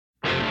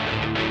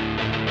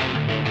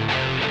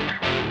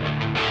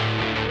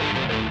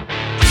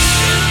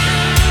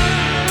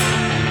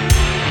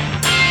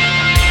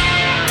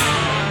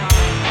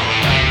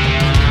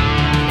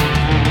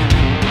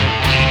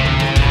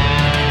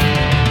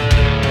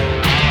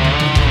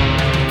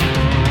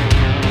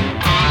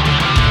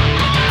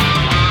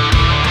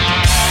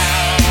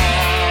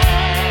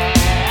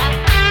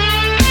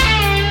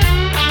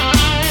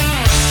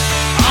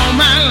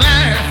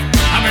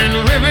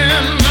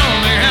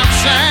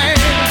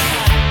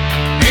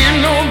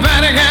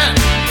they got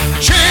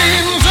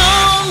chains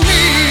on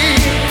me.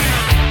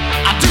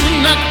 I do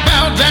not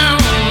bow down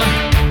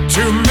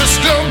to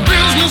Mr.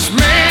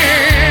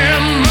 Businessman.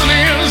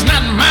 Money is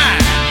not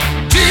my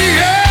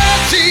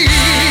deity.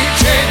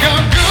 Take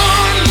a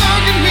good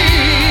look at me.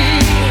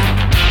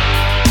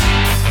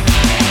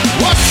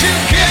 What you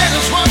get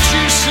is what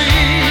you see.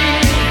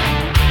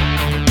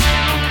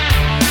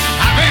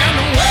 I've been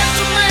worked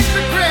to make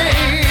the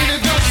grade.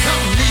 It don't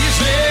come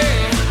easy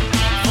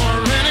for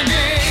a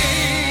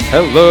renegade.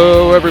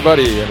 Hello,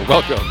 everybody, and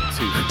welcome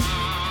to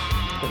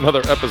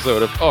another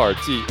episode of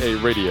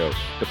RTA Radio,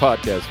 the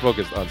podcast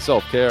focused on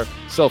self-care,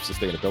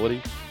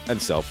 self-sustainability,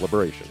 and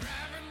self-liberation.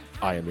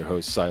 I am your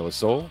host, Silas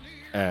Soul,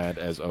 and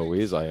as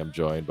always, I am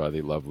joined by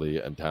the lovely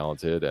and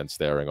talented and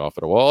staring off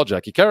at a wall,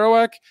 Jackie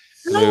Kerouac.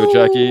 Hello,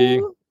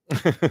 Jackie.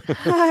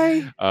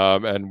 Hi.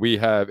 And we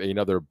have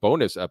another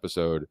bonus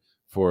episode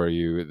for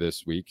you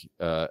this week,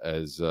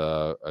 as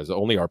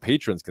only our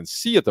patrons can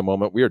see at the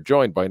moment. We are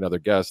joined by another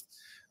guest.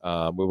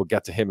 We will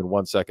get to him in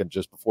 1 second.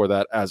 Just before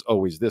that, as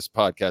always, this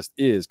podcast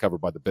is covered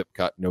by the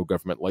BIPCOT No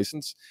Government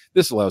License.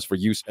 This allows for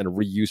use and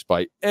reuse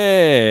by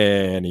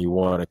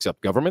anyone except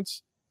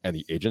governments and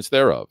the agents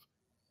thereof.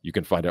 You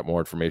can find out more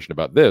information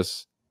about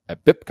this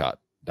at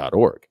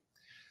bipcot.org.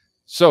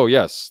 So,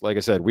 yes, like I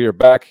said, we are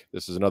back.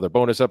 This is another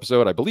bonus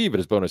episode. I believe it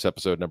is bonus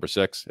episode number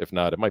 6. If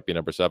not, it might be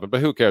number 7,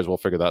 but who cares? We'll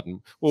figure that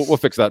and we'll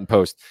fix that in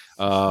post.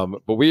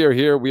 But we are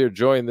here. We are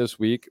joined this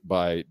week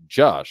by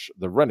Josh,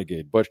 the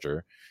Renegade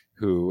Butcher,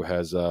 who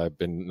has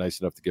been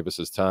nice enough to give us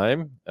his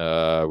time. We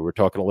were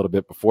talking a little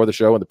bit before the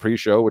show and the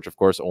pre-show, which of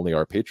course only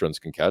our patrons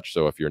can catch.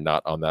 So if you're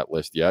not on that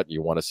list yet,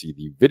 you want to see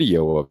the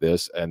video of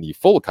this and the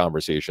full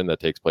conversation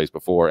that takes place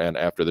before and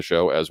after the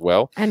show as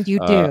well. And you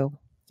do.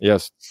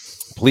 Yes,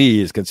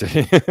 please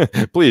consider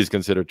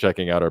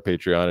checking out our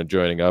Patreon and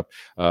joining up.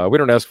 We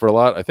don't ask for a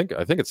lot. I think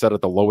it's set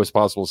at the lowest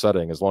possible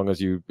setting. As long as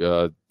you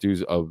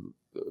do a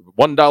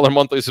 $1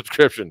 monthly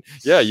subscription,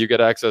 you get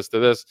access to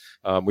this.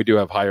 We do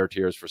have higher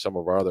tiers for some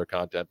of our other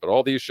content, but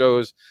all these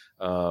shows,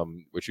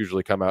 which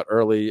usually come out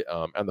early,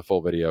 and the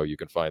full video you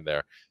can find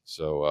there.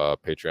 So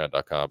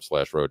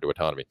patreon.com/road to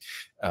autonomy.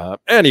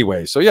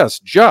 Anyway, so yes,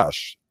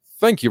 Josh,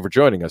 thank you for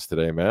joining us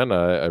today, man.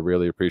 I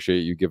really appreciate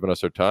you giving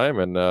us our time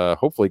and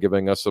hopefully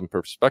giving us some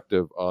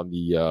perspective on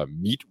the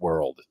meat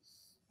world.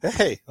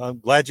 Hey, I'm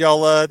glad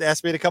y'all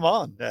asked me to come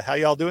on. How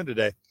y'all doing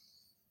today?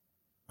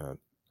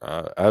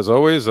 As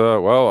always,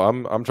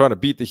 I'm trying to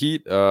beat the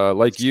heat.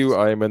 Like you,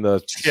 I am in the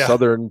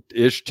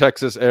southern-ish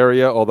Texas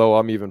area, although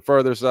I'm even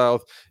further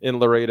south in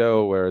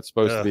Laredo, where it's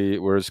supposed to be.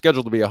 We're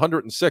scheduled to be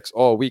 106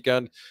 all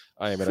weekend.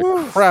 I am in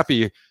a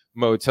crappy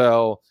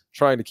motel,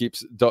 trying to keep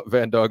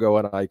Van Dogo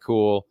and I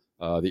cool.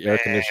 The air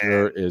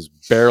conditioner is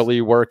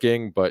barely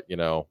working, but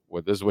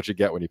this is what you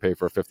get when you pay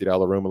for a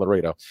 $50 room in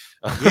Laredo.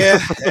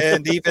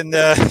 And even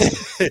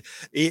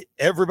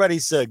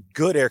everybody's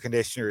good air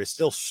conditioner is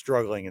still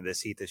struggling in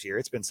this heat this year.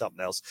 It's been something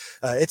else.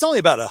 It's only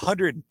about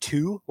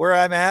 102 where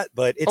I'm at,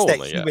 but it's that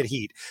humid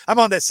heat. I'm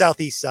on that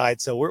southeast side,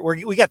 so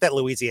we got that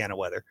Louisiana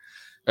weather.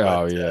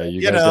 But,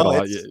 you guys get a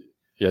lot.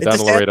 Yeah,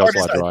 down in Laredo, it's a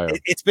lot drier.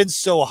 It's been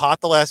so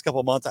hot the last couple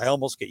of months. I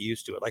almost get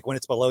used to it. Like when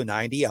it's below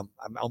 90, I'm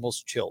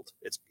almost chilled.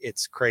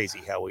 It's crazy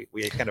how we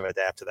kind of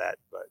adapt to that.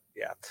 But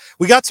yeah,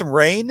 we got some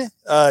rain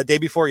day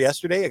before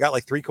yesterday. I got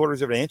like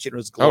 3/4 of an inch. It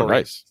was glorious. Oh,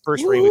 nice.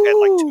 First rain we've had in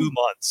like 2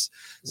 months.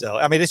 So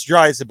I mean, it's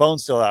dry as the bone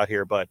still out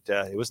here, but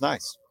it was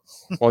nice.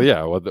 Well,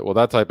 yeah. Well,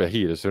 that type of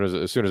heat, as soon as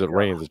it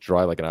rains, it's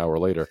dry like an hour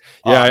later.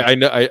 Yeah,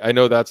 I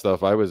know that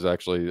stuff. I was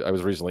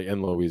recently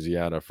in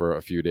Louisiana for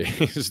a few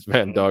days.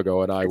 Van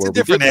Dogo and I, it's where a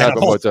different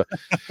animal.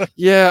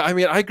 Yeah, I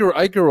mean, I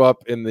grew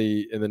up in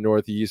the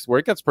Northeast, where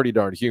it gets pretty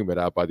darn humid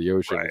out by the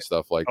ocean and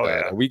stuff like that.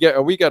 Yeah. And we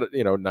get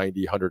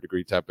 90, 100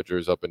 degree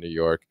temperatures up in New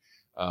York,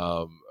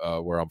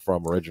 where I'm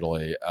from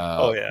originally.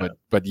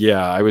 But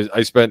yeah,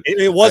 I spent.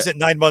 It wasn't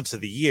 9 months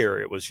of the year.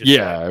 It was just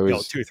it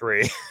was 2,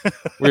 3.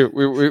 we I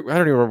don't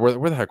even remember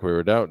where the heck we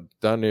were, down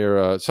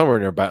near somewhere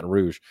near Baton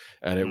Rouge,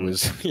 and it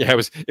was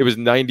it was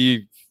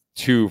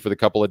 92 for the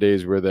couple of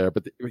days we were there,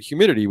 but the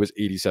humidity was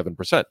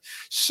 87%.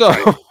 So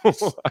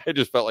I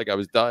just felt like I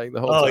was dying the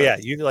whole time. Oh yeah,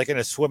 you're like in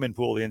a swimming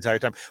pool the entire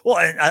time. Well,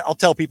 and I'll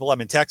tell people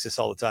I'm in Texas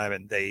all the time,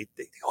 and they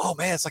oh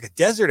man, it's like a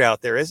desert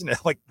out there, isn't it?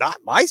 I'm like, not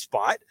my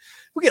spot.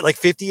 We get like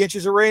 50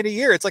 inches of rain a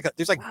year. It's like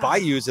there's like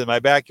bayous in my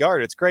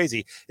backyard. It's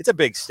crazy. It's a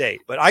big state,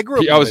 but I grew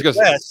up in the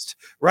West,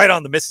 right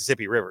on the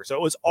Mississippi River, so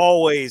it was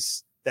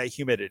always that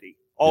humidity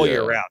all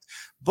year round.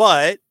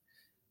 But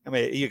I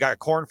mean, you got a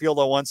cornfield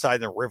on one side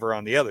and a river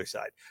on the other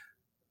side.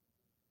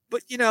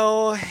 But,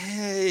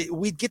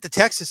 we'd get the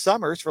Texas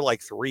summers for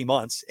like 3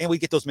 months, and we'd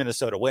get those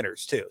Minnesota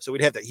winters too. So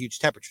we'd have that huge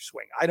temperature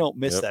swing. I don't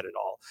miss that at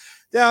all.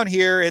 Down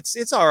here,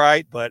 it's all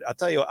right, but I'll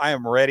tell you, I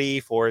am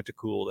ready for it to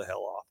cool the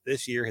hell off.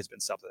 This year has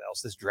been something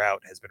else. This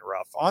drought has been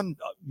rough on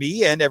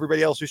me and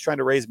everybody else who's trying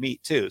to raise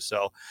meat too.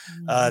 So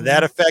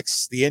that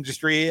affects the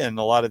industry and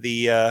a lot of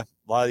the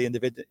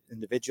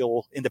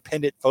individual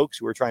independent folks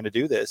who are trying to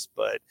do this.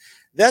 But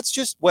that's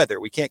just weather.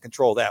 We can't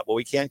control that. What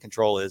we can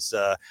control is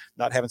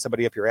not having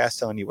somebody up your ass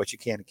telling you what you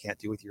can and can't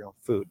do with your own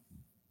food.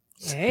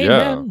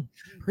 Amen.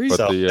 But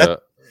So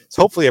the it's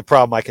hopefully a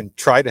problem I can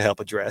try to help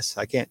address.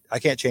 I can't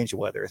change the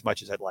weather as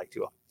much as I'd like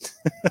to.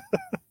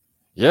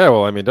 yeah,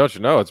 well, I mean, don't you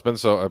know? It's been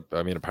so.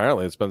 I mean,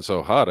 apparently it's been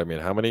so hot. I mean,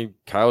 how many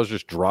cows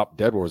just dropped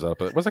dead? Was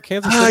that? Was it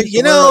Kansas City? You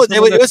somewhere? know,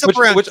 Somewhere it was up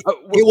around. which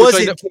It was I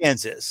in know-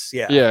 Kansas.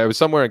 Yeah. Yeah, it was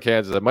somewhere in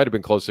Kansas. It might have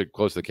been close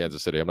to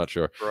Kansas City. I'm not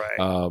sure.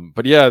 Right.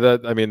 But yeah,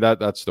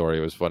 that story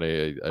was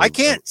funny. I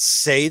can't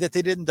say that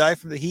they didn't die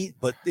from the heat,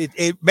 but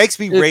it makes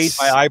me It's- raise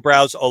my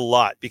eyebrows a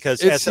lot because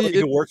it's- as somebody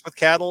who works with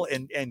cattle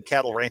and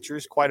cattle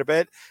ranchers quite a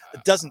bit,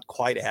 it doesn't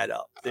quite add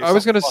up. There's I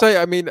was something going to say.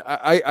 I mean,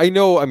 I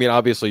know. I mean,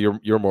 obviously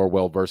you're more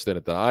well versed in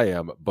it than I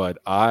am, but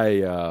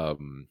I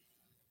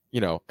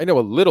I know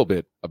a little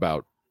bit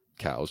about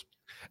cows,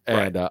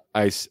 and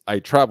I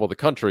travel the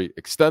country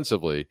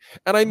extensively,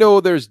 and I know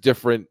there's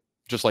different.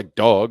 Just like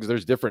dogs,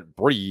 there's different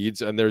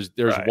breeds, and there's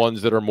Right.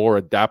 ones that are more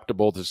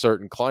adaptable to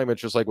certain climates,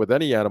 just like with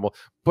any animal.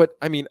 But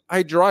I mean,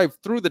 I drive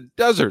through the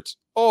deserts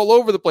all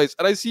over the place,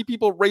 and I see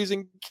people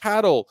raising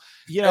cattle,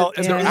 You know,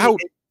 and Yeah. they're out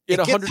it in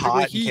gets 100-degree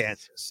hot in heat.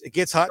 Kansas. It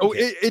gets hot. in Oh,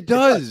 Kansas. it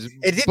does.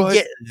 It didn't but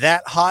get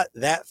that hot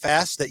that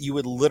fast that you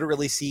would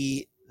literally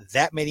see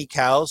that many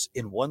cows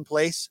in one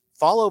place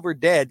fall over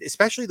dead,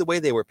 especially the way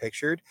they were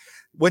pictured.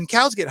 When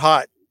cows get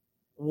hot,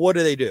 what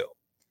do?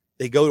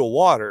 They go to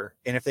water,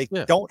 and if they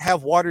Yeah. don't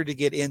have water to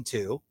get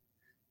into,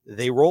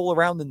 they roll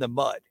around in the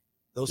mud.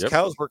 Those Yep.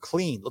 cows were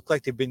clean, looked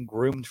like they'd been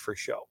groomed for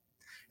show.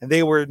 And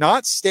they were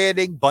not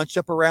standing bunched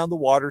up around the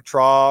water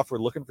trough or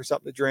looking for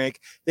something to drink.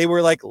 They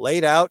were like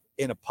laid out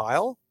in a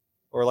pile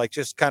or like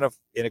just kind of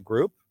in a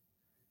group.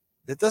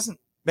 That doesn't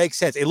make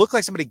sense. It looked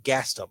like somebody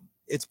gassed them.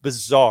 It's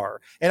bizarre.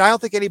 And I don't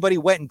think anybody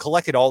went and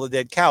collected all the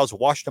dead cows,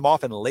 washed them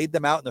off, and laid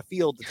them out in the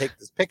field to take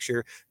this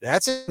picture.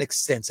 That's an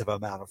extensive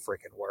amount of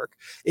freaking work.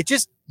 It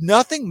just,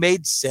 nothing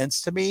made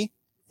sense to me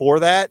for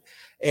that.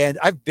 And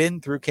I've been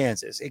through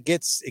Kansas. It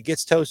gets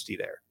toasty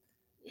there.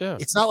 yeah.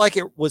 It's not like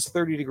it was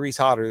 30 degrees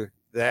hotter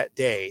that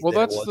day Well,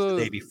 than it that's was the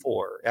the- day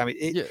before. I mean,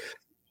 Yeah.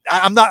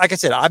 I'm not, like I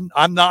said,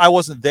 I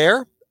wasn't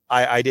there.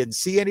 I didn't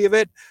see any of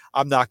it.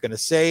 I'm not going to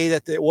say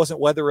that it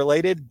wasn't weather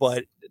related,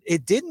 but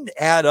it didn't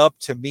add up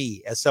to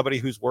me as somebody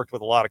who's worked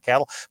with a lot of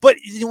cattle. But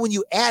when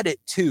you add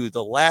it to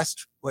the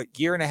last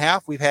year and a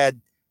half, we've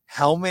had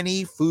how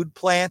many food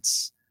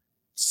plants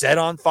set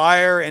on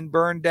fire and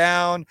burned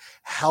down?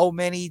 How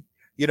many,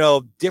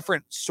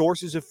 different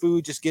sources of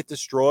food just get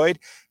destroyed?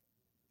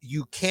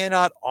 You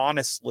cannot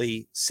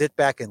honestly sit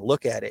back and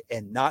look at it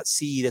and not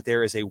see that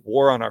there is a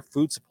war on our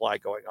food supply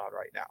going on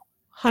right now.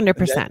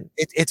 100%.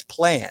 It's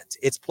planned.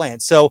 It's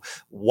planned. So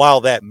while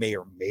that may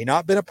or may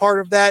not been a part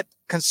of that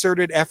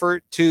concerted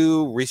effort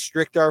to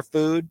restrict our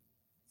food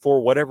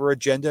for whatever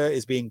agenda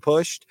is being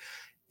pushed,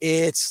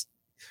 it's,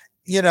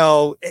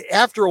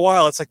 after a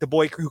while, it's like the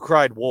boy who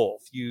cried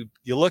wolf. You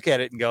look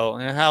at it and go,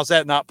 how's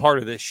that not part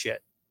of this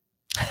shit?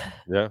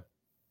 Yeah.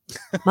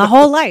 My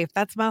whole life.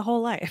 That's my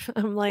whole life.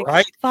 I'm like,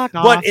 Right. fuck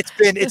off. But it's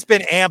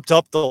been amped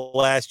up the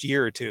last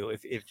year or two.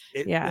 If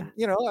Yeah.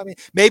 I mean,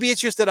 maybe it's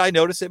just that I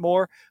notice it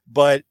more,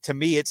 but to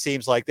me, it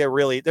seems like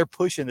they're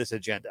pushing this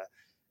agenda.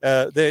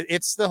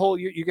 It's the whole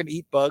you're going to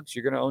eat bugs,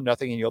 you're going to own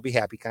nothing, and you'll be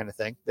happy kind of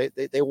thing.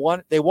 They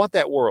want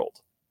that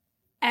world.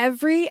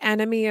 Every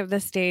enemy of the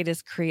state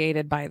is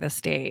created by the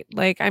state.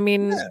 Like, I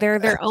mean, Yeah, they're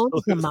their own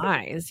absolutely.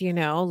 demise,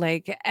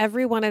 like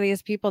every one of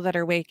these people that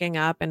are waking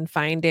up and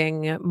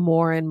finding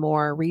more and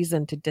more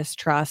reason to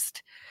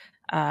distrust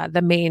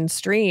the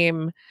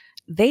mainstream,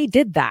 they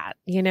did that,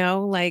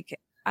 like,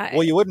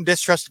 Well, you wouldn't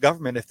distrust the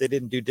government if they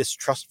didn't do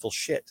distrustful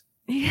shit.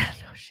 yeah,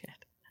 no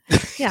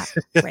shit. Yeah,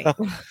 right.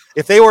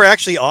 If they were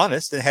actually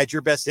honest and had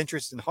your best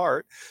interest in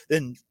heart,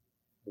 then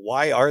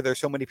why are there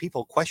so many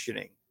people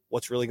questioning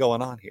what's really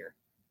going on here?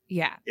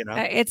 Yeah. You know?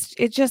 It's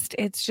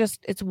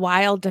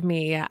wild to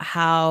me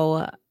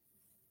how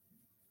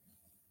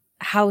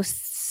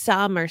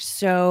some are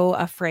so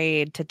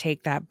afraid to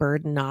take that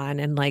burden on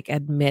and like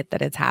admit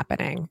that it's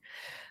happening,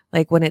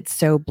 like when it's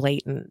so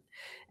blatant.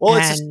 Well,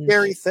 it's a And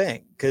scary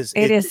thing because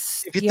it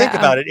is. if you think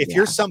about it, if yeah.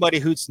 you're somebody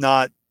who's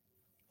not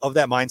of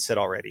that mindset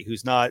already,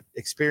 who's not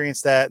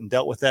experienced that and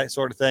dealt with that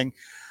sort of thing,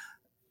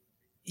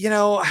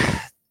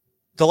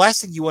 the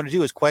last thing you want to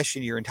do is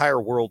question your entire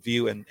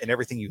worldview and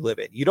everything you live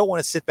in. You don't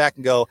want to sit back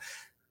and go,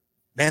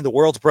 man, the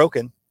world's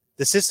broken.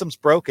 The system's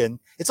broken.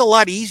 It's a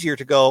lot easier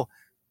to go,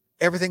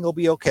 everything will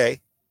be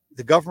okay.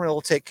 The government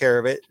will take care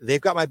of it.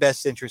 They've got my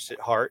best interest at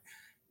heart.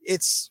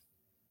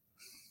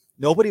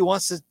 Nobody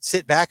wants to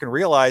sit back and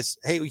realize,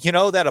 hey,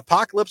 that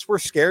apocalypse we're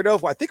scared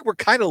of, I think we're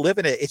kind of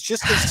living it. It's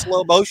just in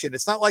slow motion.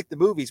 It's not like the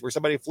movies where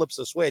somebody flips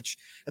a switch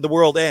and the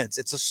world ends.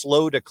 It's a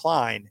slow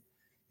decline.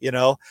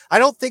 I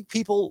don't think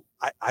people,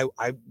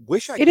 I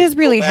wish I It could is go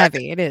really back.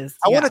 heavy. It is.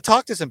 I yeah. want to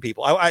talk to some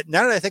people. Now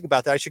that I think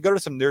about that, I should go to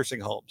some nursing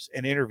homes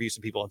and interview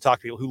some people and talk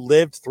to people who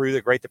lived through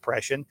the Great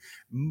Depression.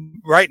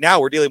 Right now,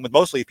 we're dealing with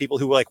mostly people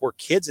who were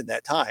kids in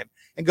that time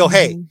and go,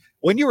 hey, Mhm.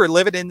 when you were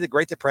living in the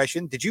Great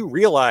Depression, did you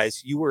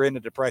realize you were in a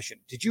depression?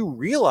 Did you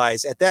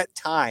realize at that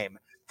time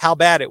how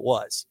bad it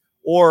was?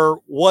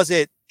 Or was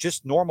it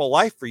just normal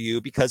life for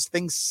you because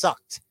things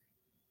sucked?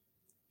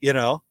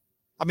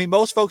 I mean,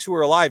 most folks who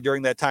were alive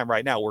during that time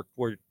right now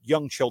were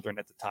young children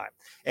at the time.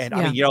 And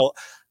I mean,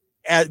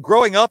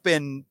 growing up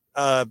in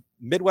a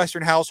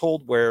Midwestern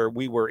household where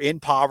we were in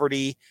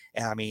poverty,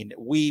 and I mean,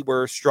 we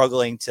were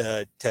struggling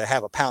to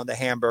have a pound of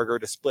hamburger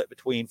to split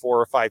between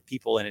 4 or 5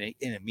 people in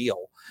a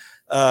meal.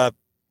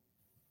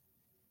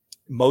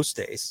 Most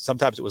days,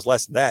 sometimes it was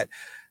less than that.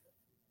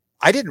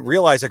 I didn't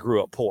realize I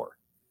grew up poor.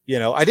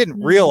 I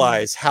didn't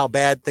realize how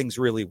bad things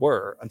really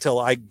were until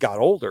I got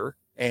older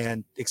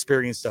and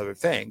experienced other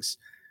things.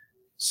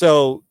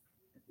 So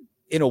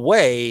in a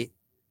way,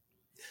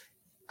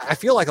 I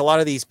feel like a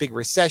lot of these big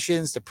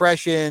recessions,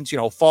 depressions,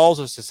 falls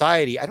of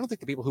society, I don't think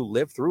the people who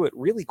live through it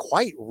really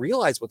quite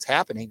realize what's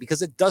happening,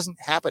 because it doesn't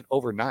happen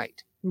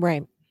overnight.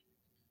 Right.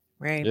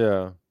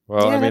 Yeah.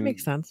 Well, yeah, I mean, that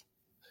makes sense.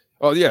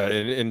 Oh yeah,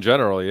 in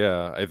general,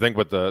 yeah. I think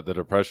with the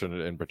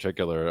depression in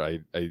particular, I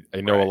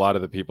know Right. a lot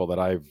of the people that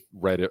I've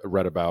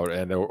read about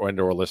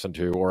or listened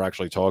to or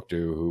actually talked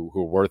to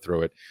who were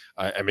through it.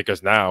 And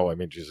because now, I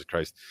mean, Jesus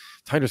Christ,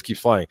 time just keeps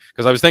flying.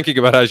 Because I was thinking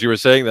about, as you were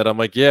saying that, I'm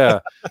like, yeah,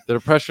 the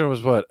depression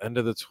was what, end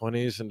of the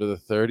 20s, into the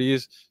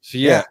 30s. So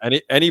yeah,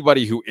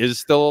 anybody who is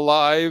still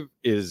alive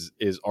is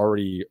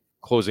already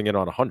closing in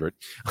on 100.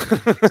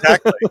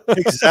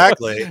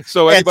 Exactly.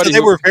 So anybody they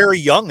were very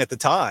young at the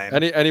time.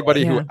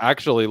 Anybody who Yeah.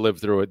 actually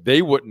lived through it,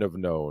 they wouldn't have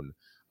known.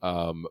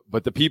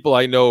 But the people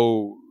I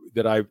know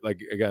that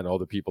again, all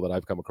the people that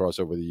I've come across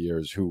over the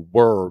years who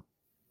were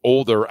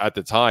older at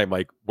the time,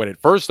 like when it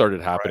first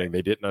started happening,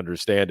 they didn't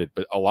understand it.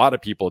 But a lot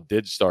of people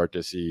did start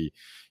to see,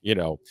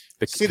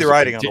 See the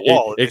writing on the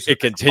wall. It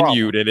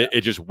continued, and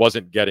it just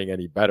wasn't getting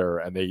any better.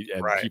 And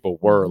people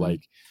were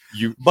like,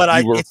 it's not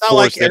like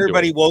forced into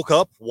everybody it. woke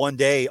up one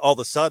day all of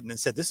a sudden and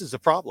said, this is a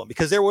problem,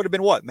 because there would have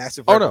been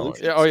massive Oh, no.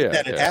 revolutions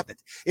That had happened.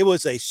 It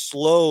was a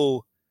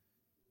slow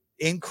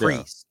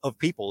increase of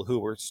people who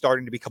were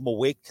starting to become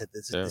awake to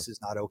this. This is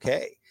not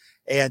okay.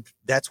 And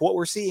that's what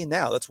we're seeing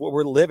now. That's what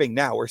we're living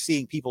now. We're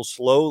seeing people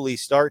slowly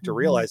start to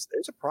realize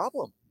there's a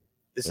problem.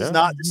 This is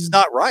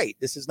not right.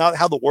 This is not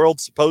how the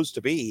world's supposed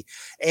to be.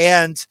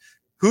 And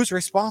who's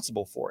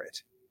responsible for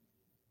it?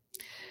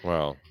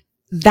 Well,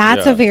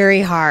 That's a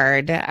very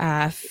hard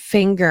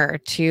finger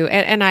to,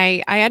 and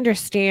I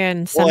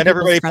understand some and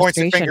everybody points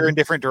frustration. their finger in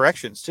different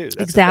directions too. That's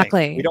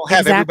Exactly. We don't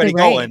have everybody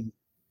going.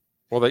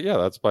 Well,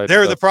 that's by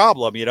they're the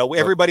problem.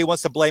 Everybody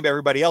wants to blame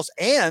everybody else,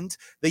 and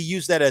they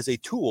use that as a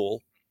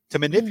tool to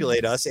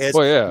manipulate us. As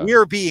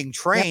we're being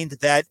trained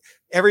that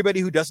everybody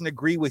who doesn't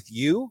agree with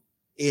you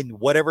in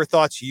whatever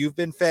thoughts you've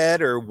been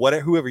fed, or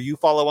whoever you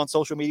follow on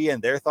social media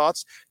and their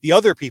thoughts, the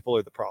other people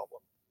are the problem.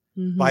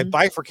 By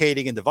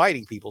bifurcating and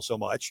dividing people so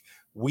much,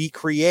 we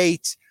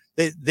create,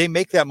 they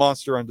make that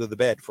monster under the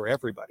bed for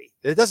everybody.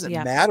 It doesn't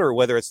matter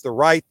whether it's the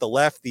right, the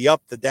left, the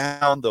up, the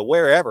down, the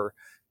wherever.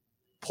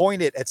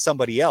 Point it at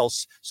somebody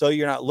else, so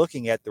you're not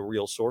looking at the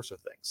real source of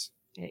things.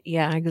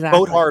 Yeah, exactly.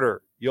 Vote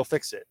harder, you'll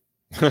fix it.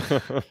 That's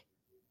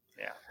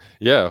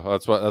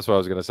what I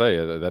was going to say.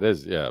 That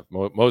is,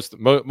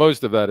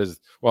 most of that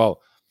is,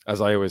 well, as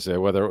I always say,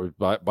 whether it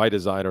was by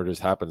design or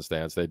just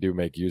happenstance, they do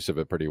make use of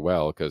it pretty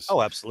well. Because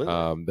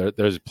absolutely,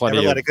 there's plenty.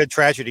 Never let a good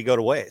tragedy go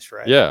to waste,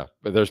 right? Yeah,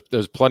 but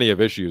there's plenty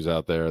of issues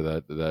out there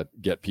that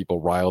get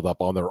people riled up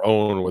on their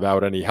own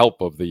without any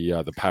help of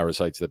the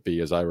parasites that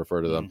be, as I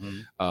refer to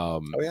them.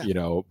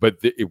 But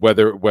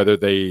whether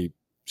they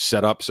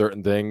set up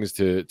certain things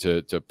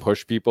to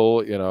push people,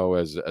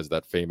 as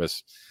that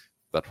famous,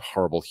 that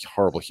horrible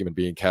human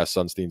being, Cass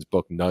Sunstein's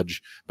book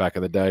Nudge back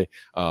in the day,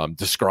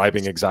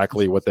 describing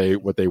exactly what they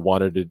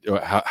wanted to do,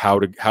 how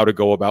to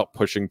go about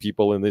pushing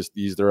people in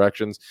these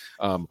directions,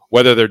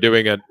 whether they're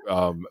doing it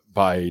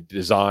by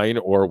design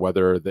or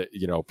whether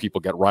people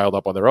get riled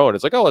up on their own.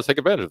 It's like, oh, let's take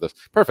advantage of this.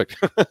 Perfect.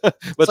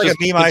 It's like a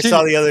meme I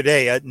saw the other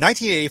day.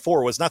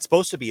 1984 was not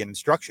supposed to be an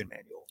instruction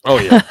manual. Oh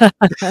yeah.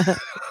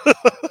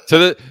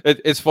 So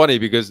it's funny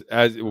because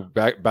as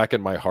back in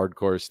my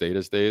hardcore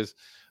status days.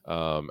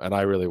 And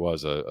I really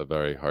was a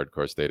very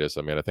hardcore status.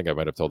 I mean, I think I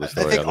might have told the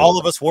story. I think all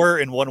of us were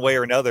in one way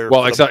or another.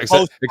 Well,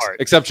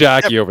 except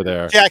Jackie over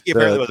there. Jackie,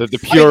 the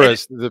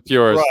purist.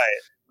 Right.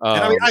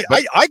 And I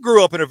mean, I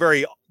grew up in a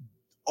very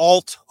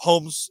alt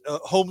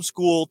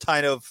homeschool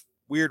kind of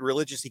weird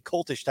religious-y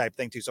cultish type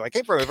thing too. So I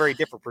came from a very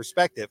different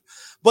perspective.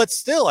 But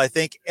still, I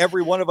think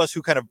every one of us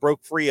who kind of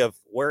broke free of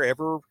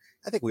wherever,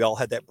 I think we all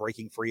had that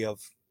breaking free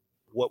of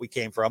what we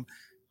came from.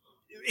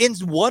 In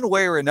one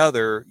way or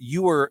another,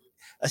 you were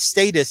a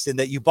statist in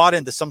that you bought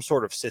into some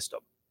sort of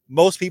system.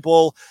 Most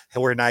people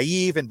were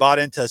naive and bought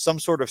into some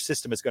sort of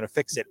system is going to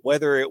fix it,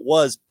 whether it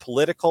was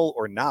political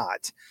or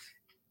not.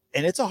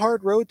 And it's a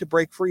hard road to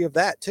break free of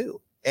that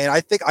too. And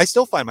I think I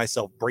still find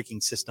myself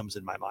breaking systems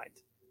in my mind.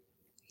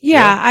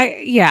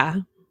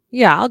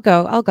 I'll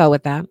go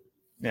with that.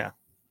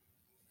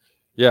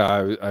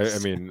 Yeah, I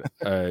mean,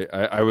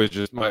 I was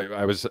just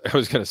I was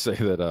going to say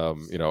that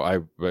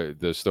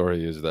the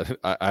story is that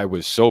I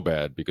was so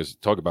bad, because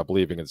talk about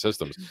believing in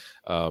systems.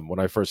 When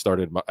I first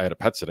started, I had a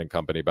pet sitting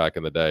company back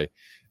in the day,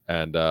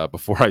 and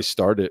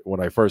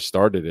when I first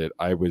started it,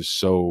 I was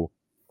so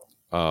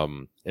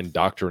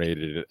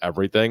indoctrinated in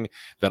everything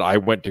that I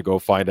went to go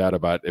find out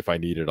about if I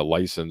needed a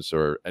license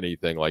or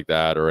anything like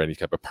that, or any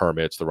type of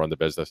permits to run the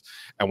business.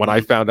 And when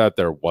I found out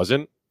there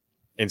wasn't,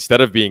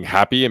 instead of being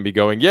happy and be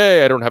going,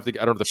 "Yay, I don't have to pay,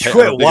 I don't have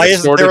to Why get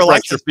isn't there a for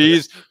extra license for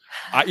this? fees."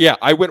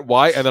 I went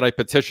why, and then I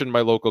petitioned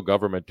my local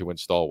government to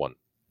install one.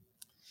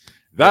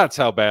 That's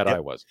how bad I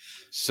was.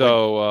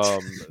 So,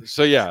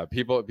 so yeah,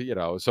 people,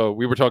 so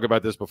we were talking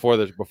about this before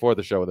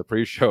the show and the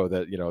pre-show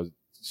that,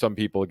 some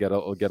people get a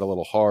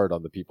little hard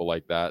on the people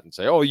like that and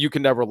say, "Oh, you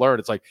can never learn."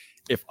 It's like,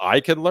 if I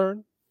can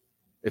learn,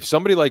 if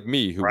somebody like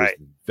me who was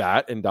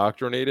that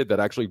indoctrinated, that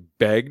actually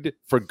begged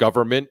for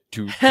government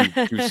to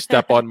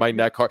step on my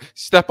neck hard,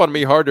 step on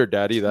me harder,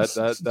 daddy,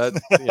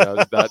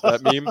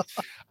 that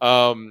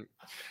meme.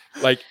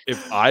 Like,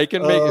 if I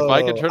can turn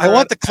I around,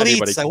 want the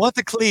cleats. I want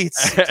the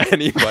cleats.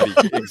 Anybody,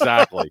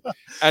 exactly.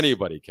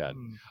 Anybody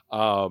can.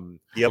 But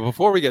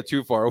before we get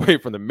too far away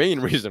from the main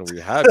reason we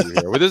have you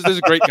here, this is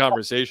a great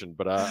conversation,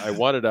 but I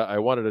wanted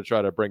to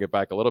try to bring it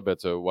back a little bit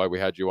to why we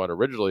had you on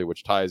originally,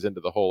 which ties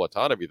into the whole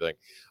autonomy thing,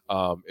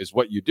 is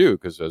what you do.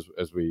 Because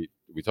as we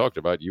talked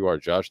about, you are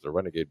Josh the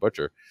Renegade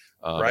Butcher.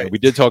 And we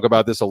did talk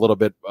about this a little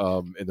bit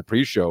in the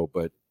pre-show,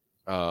 but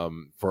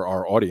for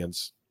our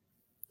audience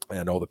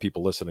and all the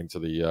people listening to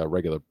the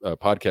regular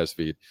podcast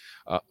feed,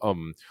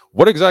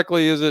 what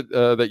exactly is it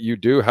that you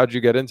do? How'd you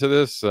get into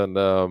this? And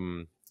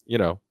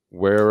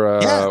where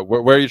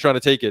are you trying to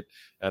take it?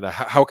 And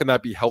how can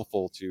that be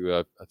helpful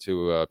to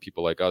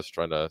people like us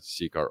trying to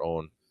seek our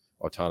own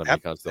autonomy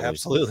constantly?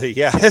 Absolutely,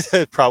 yeah.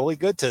 Probably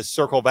good to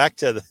circle back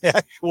to the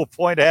actual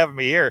point of having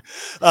me here.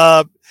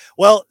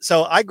 Well,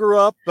 so I grew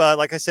up,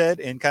 like I said,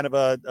 in kind of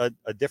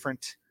a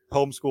different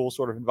homeschool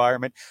sort of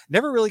environment.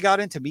 Never really got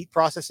into meat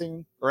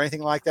processing or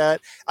anything like that.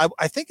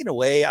 I think in a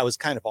way I was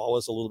kind of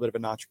always a little bit of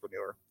an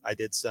entrepreneur. I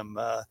did some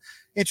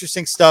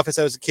interesting stuff as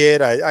I was a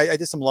kid. I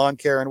did some lawn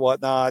care and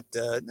whatnot.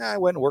 I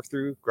went and worked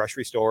through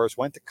grocery stores,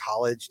 went to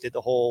college, did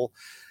the whole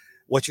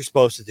what you're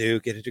supposed to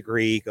do, get a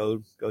degree,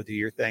 go do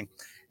your thing,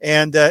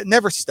 and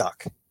never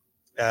stuck.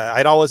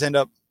 I'd always end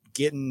up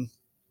getting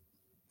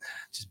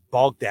just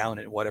bogged down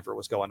in whatever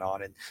was going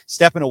on and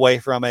stepping away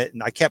from it.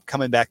 And I kept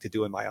coming back to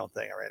doing my own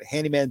thing. I ran a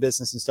handyman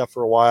business and stuff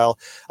for a while.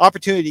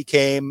 Opportunity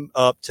came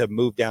up to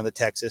move down to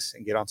Texas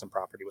and get on some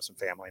property with some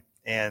family.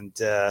 And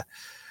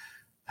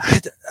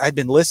I'd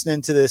been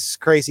listening to this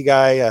crazy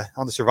guy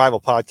on the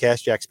Survival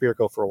Podcast, Jack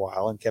Spirko, for a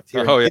while, and kept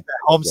hearing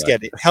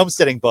that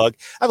homesteading bug.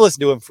 I've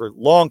listened to him for a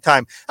long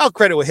time. I'll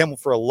credit with him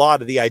for a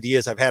lot of the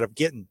ideas I've had of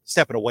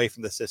stepping away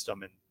from the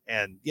system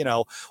and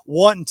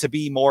wanting to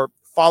be more,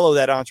 follow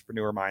that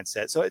entrepreneur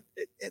mindset. So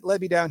it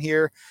led me down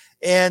here,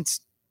 and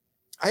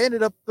I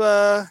ended up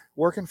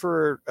working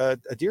for a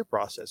deer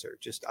processor.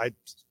 I'm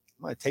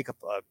going to take up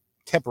a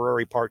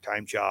temporary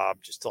part-time job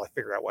just till I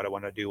figure out what I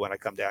want to do when I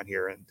come down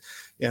here. And,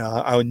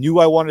 I knew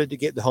I wanted to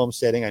get into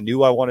homesteading. I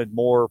knew I wanted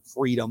more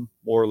freedom,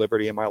 more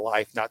liberty in my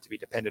life, not to be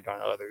dependent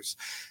on others.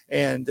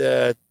 And,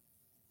 I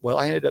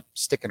ended up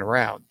sticking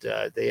around.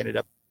 They ended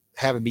up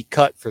having me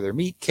cut for their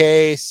meat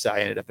case. I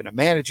ended up in a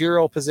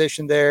managerial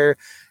position there.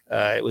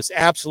 It was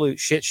absolute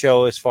shit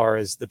show as far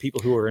as the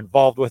people who were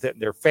involved with it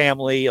and their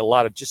family, a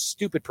lot of just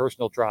stupid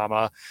personal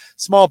drama,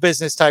 small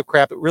business type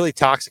crap, but really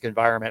toxic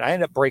environment. I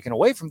ended up breaking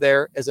away from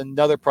there as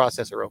another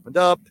processor opened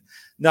up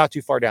not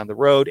too far down the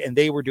road, and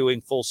they were doing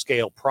full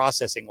scale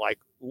processing, like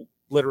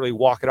literally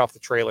walk it off the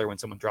trailer when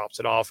someone drops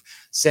it off,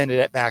 send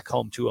it back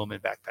home to them in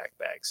backpack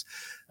bags.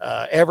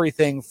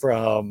 Everything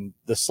from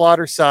the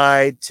slaughter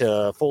side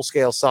to full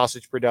scale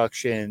sausage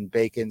production,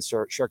 bacon,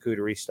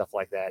 charcuterie, stuff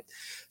like that.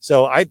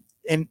 So I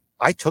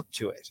took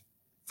to it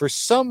for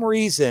some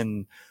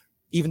reason,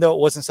 even though it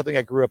wasn't something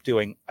I grew up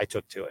doing. I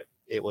took to it.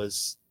 It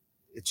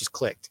just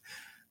clicked.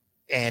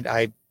 And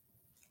I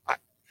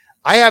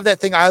have that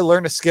thing. I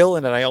learn a skill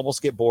and then I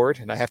almost get bored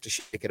and I have to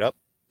shake it up.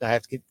 I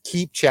have to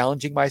keep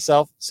challenging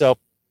myself. So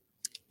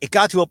it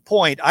got to a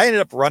point, I ended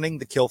up running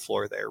the kill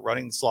floor there,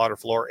 running the slaughter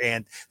floor,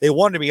 and they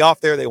wanted me off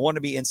there. They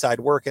wanted me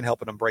inside working,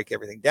 helping them break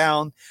everything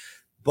down.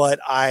 But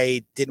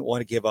I didn't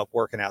want to give up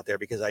working out there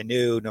because I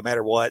knew no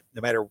matter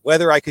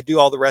whether I could do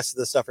all the rest of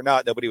the stuff or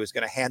not, nobody was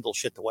going to handle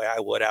shit the way I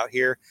would out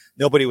here.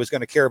 Nobody was going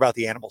to care about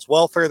the animals'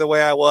 welfare the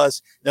way I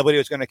was. Nobody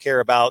was going to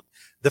care about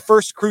the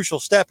first crucial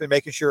step in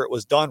making sure it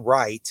was done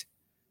right,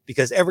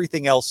 because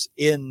everything else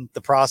in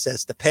the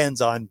process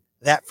depends on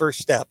that first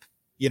step.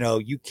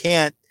 You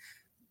can't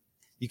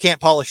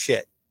polish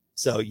shit.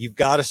 So you've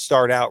got to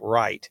start out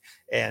right.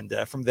 And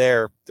from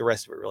there, the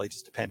rest of it really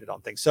just depended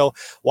on things. So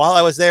while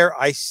I was there,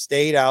 I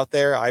stayed out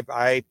there.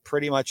 I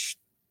pretty much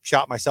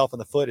shot myself in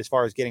the foot as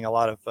far as getting a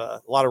lot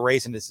of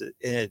raise in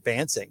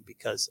advancing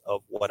because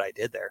of what I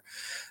did there.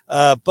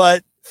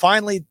 But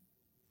finally,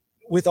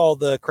 with all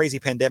the crazy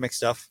pandemic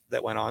stuff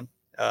that went on,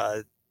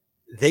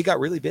 they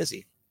got really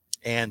busy.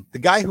 And the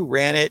guy who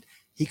ran it,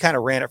 he kind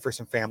of ran it for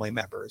some family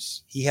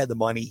members. He had the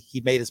money. He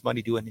made his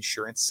money doing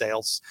insurance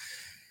sales.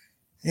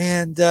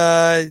 And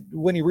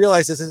when he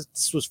realized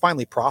this was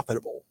finally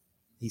profitable,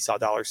 he saw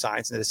dollar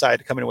signs and decided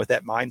to come in with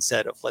that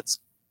mindset of let's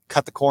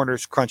cut the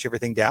corners, crunch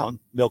everything down,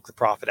 milk the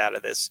profit out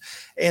of this.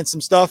 And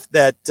some stuff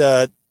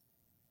that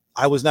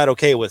I was not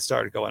okay with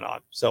started going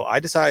on. So I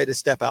decided to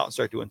step out and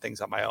start doing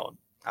things on my own.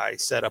 I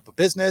set up a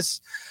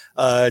business,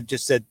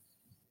 just said,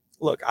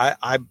 look,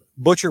 I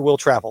butcher will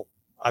travel.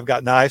 I've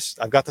got knives.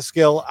 I've got the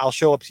skill. I'll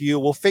show up to you.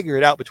 We'll figure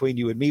it out between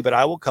you and me, but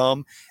I will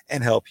come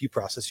and help you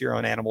process your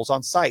own animals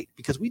on site,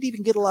 because we'd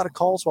even get a lot of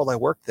calls while I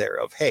worked there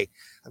of, hey,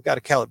 I've got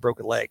a cow that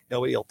broke a leg.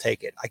 Nobody will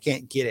take it. I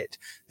can't get it.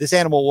 This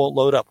animal won't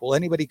load up. Will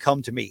anybody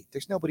come to me?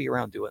 There's nobody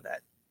around doing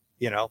that.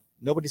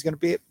 Nobody's going to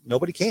be it.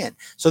 Nobody can.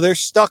 So they're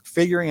stuck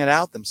figuring it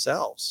out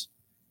themselves.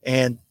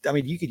 And I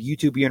mean, you could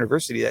YouTube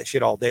University that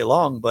shit all day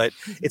long, but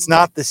it's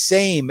not the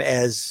same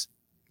as,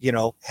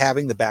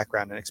 having the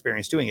background and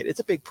experience doing it. It's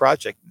a big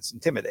project. It's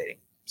intimidating.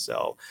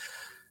 So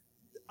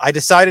I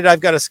decided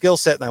I've got a skill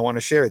set and I want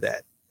to share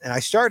that. And I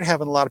started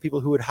having a lot of people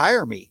who would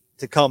hire me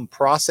to come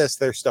process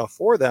their stuff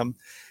for them.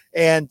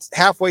 And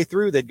halfway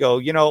through, they'd go,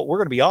 we're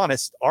going to be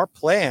honest. Our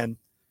plan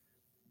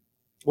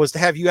was to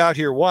have you out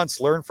here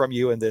once, learn from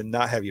you, and then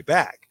not have you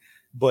back.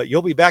 But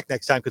you'll be back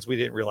next time, because we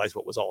didn't realize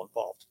what was all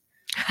involved.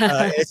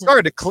 It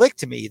started to click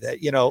to me that,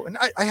 and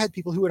I had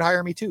people who would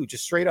hire me too,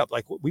 just straight up,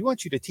 like, we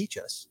want you to teach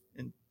us.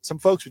 And some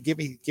folks would give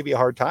me a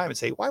hard time and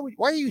say, why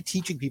are you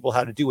teaching people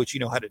how to do what you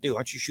know how to do?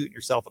 Aren't you shooting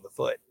yourself in the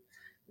foot?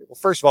 Well,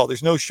 first of all,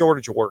 there's no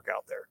shortage of work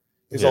out there.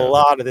 There's a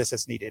lot of this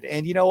that's needed.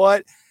 And you know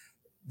what?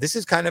 This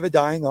is kind of a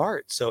dying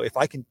art. So if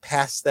I can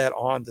pass that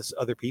on to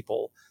other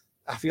people,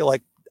 I feel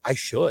like I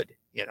should,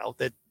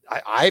 that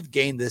I've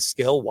gained this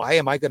skill. Why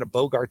am I going to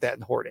bogart that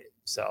and hoard it?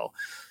 So,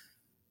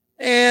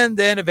 and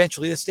then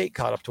eventually the state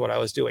caught up to what I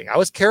was doing. I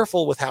was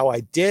careful with how I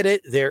did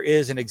it. There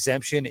is an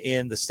exemption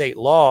in the state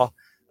law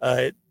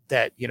that,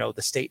 the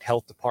state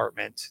health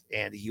department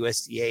and the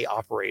USDA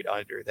operate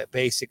under, that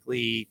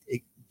basically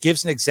it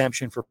gives an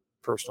exemption for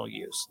personal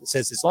use. It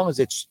says, as long as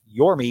it's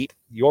your meat,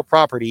 your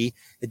property,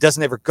 it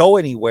doesn't ever go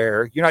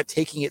anywhere, you're not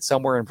taking it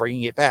somewhere and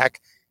bringing it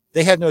back,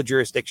 they have no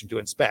jurisdiction to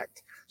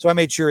inspect. So I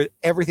made sure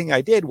everything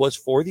I did was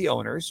for the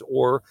owners,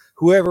 or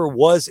whoever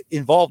was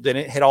involved in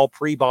it had all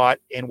pre-bought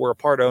and were a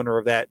part owner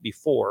of that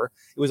before.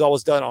 It was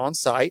always done on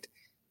site.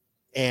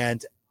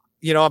 And,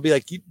 I'll be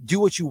like, you do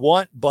what you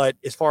want. But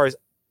as far as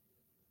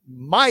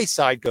my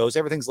side goes,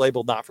 everything's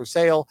labeled not for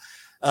sale.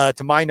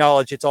 To my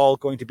knowledge, it's all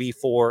going to be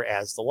for,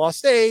 as the law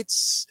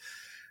states,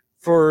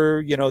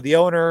 for, the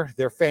owner,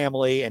 their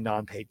family, and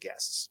non-paid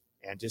guests,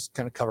 and just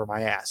kind of cover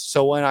my ass.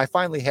 So when I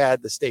finally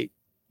had the state,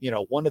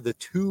 one of the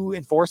 2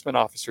 enforcement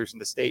officers in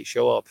the state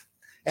show up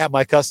at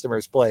my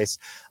customer's place,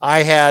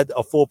 I had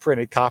a full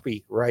printed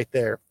copy right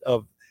there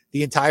of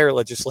the entire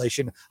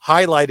legislation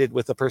highlighted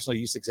with a personal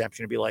use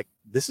exemption, and be like,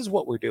 this is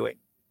what we're doing.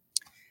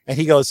 And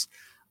he goes,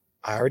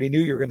 I already knew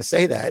you were going to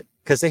say that,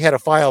 because they had a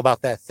file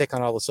about that thick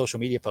on all the social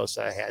media posts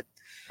that I had.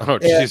 Oh,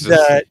 Jesus.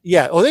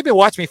 Well, they've been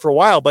watching me for a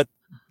while, but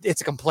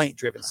it's a complaint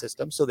driven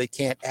system. So they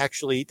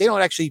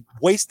don't actually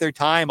waste their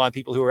time on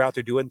people who are out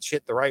there doing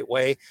shit the right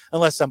way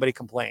unless somebody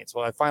complains.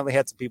 Well, I finally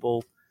had some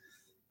people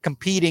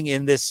competing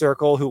in this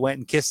circle who went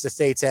and kissed the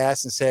state's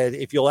ass and said,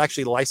 if you'll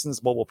actually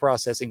license mobile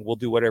processing, we'll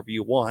do whatever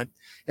you want.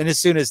 And as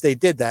soon as they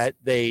did that,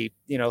 they,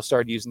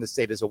 started using the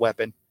state as a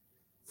weapon,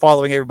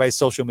 following everybody's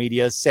social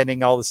media,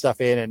 sending all the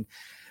stuff in. And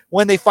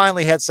when they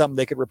finally had something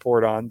they could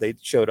report on, they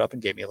showed up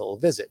and gave me a little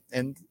visit.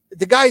 And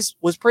the guy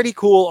was pretty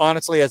cool,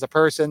 honestly, as a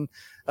person.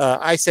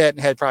 I sat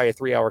and had probably a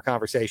 3-hour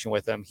conversation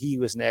with him. He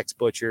was an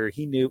ex-butcher.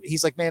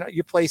 He's like, man,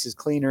 your place is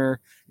cleaner.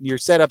 Your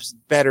setup's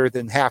better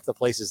than half the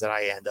places that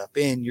I end up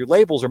in. Your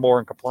labels are more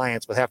in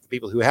compliance with half the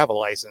people who have a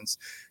license.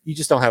 You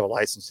just don't have a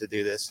license to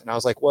do this. And I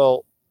was like,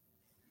 well,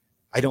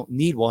 I don't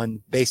need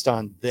one based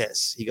on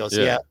this. He goes,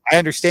 yeah, I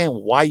understand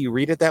why you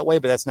read it that way,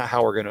 but that's not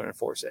how we're going to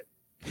enforce it.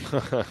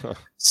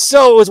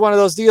 So it was one of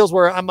those deals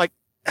where I'm like,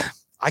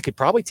 I could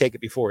probably take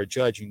it before a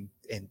judge and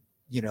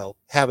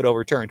have it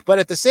overturned. But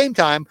at the same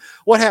time,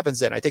 what happens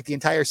then? I take the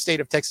entire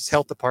state of Texas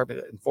Health Department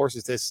that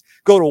enforces this,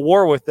 go to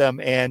war with them,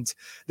 and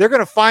they're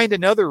going to find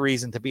another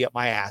reason to be up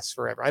my ass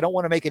forever. I don't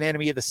want to make an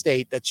enemy of the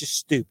state that's just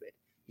stupid.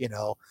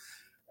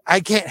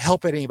 I can't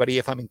help anybody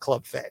if I'm in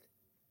club fed.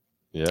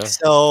 Yeah.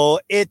 So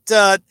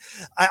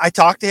I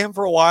talked to him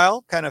for a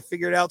while, kind of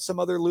figured out some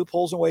other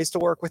loopholes and ways to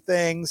work with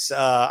things.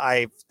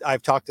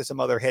 I've talked to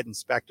some other head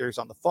inspectors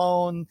on the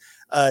phone.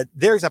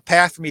 There's a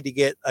path for me to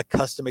get a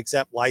custom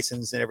exempt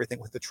license and everything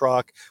with the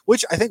truck,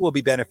 which I think will be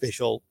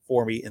beneficial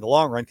for me in the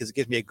long run, because it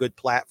gives me a good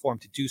platform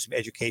to do some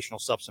educational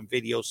stuff, some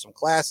videos, some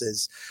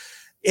classes.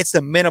 It's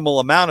the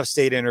minimal amount of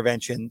state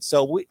intervention.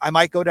 So I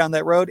might go down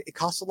that road. It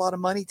costs a lot of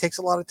money, takes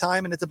a lot of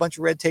time, and it's a bunch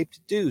of red tape to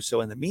do.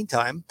 So in the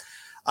meantime,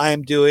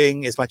 I'm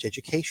doing as much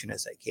education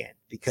as I can,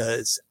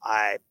 because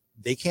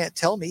they can't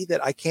tell me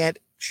that I can't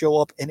show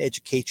up and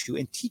educate you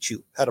and teach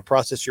you how to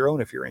process your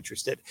own if you're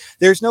interested.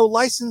 There's no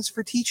license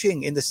for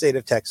teaching in the state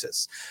of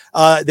Texas.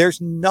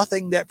 There's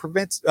nothing that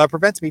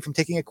prevents me from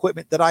taking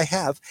equipment that I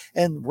have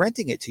and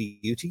renting it to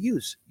you to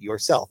use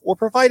yourself, or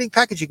providing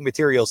packaging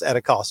materials at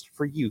a cost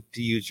for you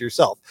to use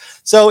yourself.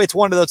 So it's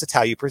one of those, it's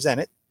how you present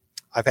it.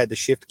 I've had to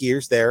shift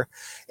gears there.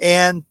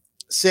 And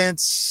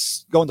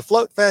since going to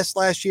Float Fest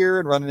last year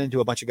and running into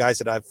a bunch of guys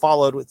that I've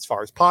followed as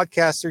far as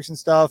podcasters and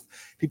stuff,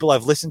 people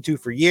I've listened to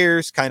for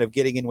years, kind of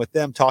getting in with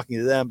them, talking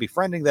to them,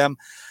 befriending them,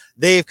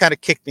 they've kind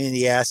of kicked me in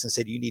the ass and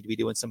said, you need to be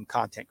doing some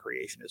content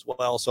creation as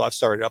well. So I've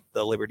started up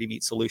the Liberty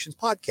Meat Solutions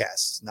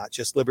podcast, not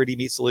just Liberty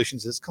Meat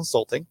Solutions, it's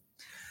consulting.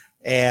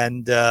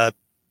 And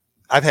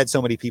I've had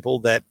so many people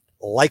that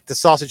like the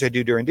sausage I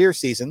do during deer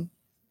season.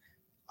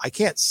 I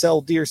can't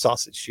sell deer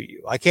sausage to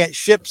you. I can't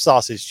ship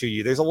sausage to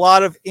you. There's a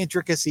lot of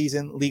intricacies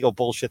and legal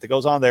bullshit that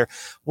goes on there.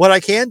 What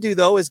I can do,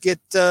 though, is get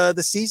the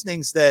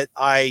seasonings that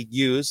I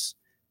use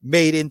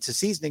made into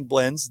seasoning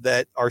blends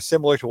that are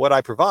similar to what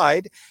I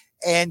provide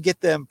and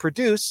get them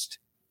produced,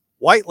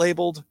 white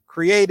labeled,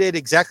 created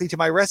exactly to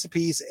my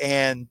recipes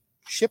and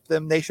ship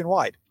them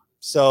nationwide.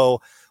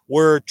 So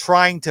we're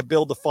trying to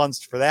build the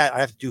funds for that. I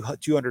have to do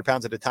 200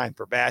 pounds at a time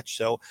per batch.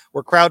 So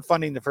we're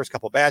crowdfunding the first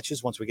couple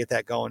batches. Once we get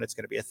that going, it's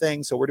going to be a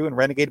thing. So we're doing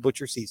Renegade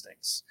Butcher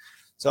seasonings.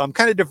 So I'm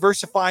kind of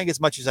diversifying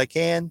as much as I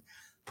can,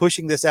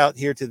 pushing this out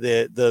here to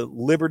the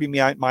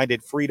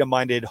liberty-minded,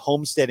 freedom-minded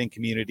homesteading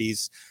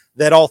communities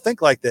that all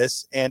think like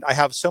this. And I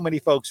have so many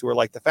folks who are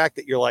like, the fact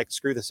that you're like,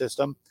 screw the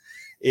system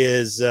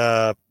is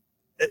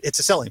it's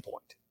a selling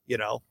point, you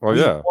know. Well, we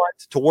yeah. want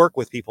to work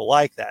with people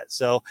like that.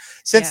 So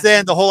since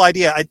then, the whole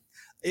idea,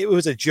 it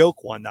was a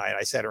joke one night.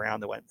 I sat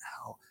around and went,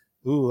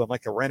 ooh, I'm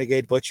like a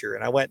Renegade Butcher.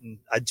 And I went and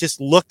I just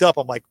looked up.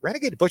 I'm like,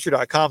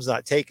 renegadebutcher.com is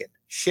not taken.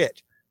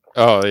 Shit.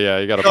 Oh yeah,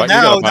 you got to So buy.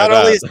 now, You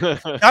gotta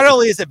buy not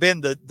only has it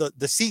been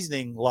the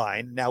seasoning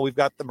line, now we've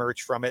got the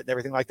merch from it and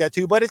everything like that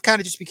too, but it kind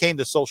of just became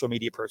the social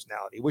media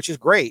personality, which is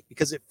great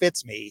because it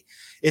fits me.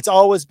 It's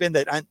always been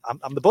that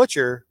I'm the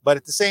butcher, but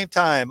at the same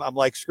time, I'm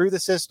like, screw the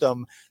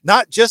system,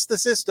 not just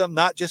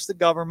the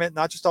government,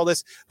 not just all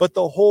this, but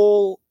the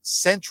whole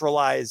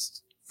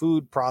centralized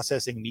food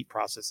processing, meat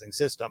processing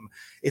system.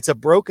 It's a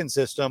broken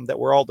system that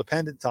we're all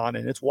dependent on.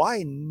 And it's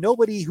why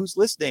nobody who's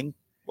listening,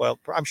 well,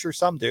 I'm sure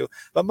some do,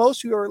 but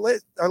most who are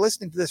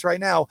listening to this right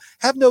now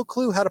have no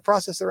clue how to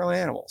process their own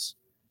animals.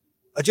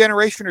 A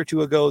generation or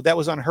two ago, that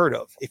was unheard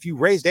of. If you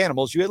raised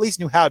animals, you at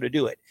least knew how to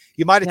do it.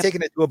 You might have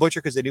taken it to a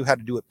butcher because they knew how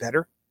to do it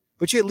better,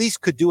 but you at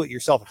least could do it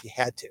yourself if you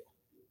had to.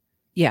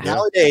 Yeah.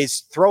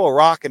 Nowadays, throw a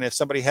rock, and if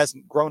somebody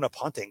hasn't grown up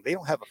hunting, they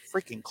don't have a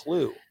freaking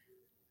clue.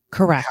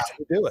 Correct. How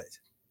to do it.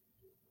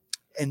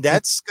 And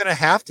that's going to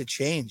have to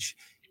change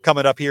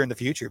coming up here in the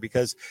future,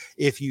 because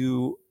if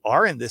you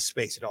are in this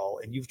space at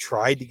all and you've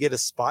tried to get a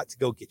spot to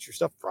go get your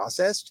stuff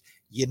processed,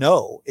 you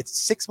know,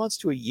 it's 6 months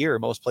to a year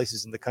in most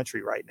places in the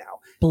country right now.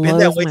 Been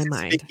that Blows way my since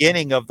mind. the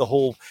beginning of the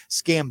whole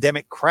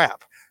scamdemic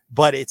crap,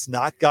 but it's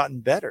not gotten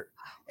better.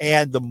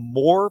 And the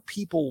more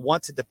people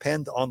want to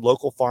depend on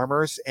local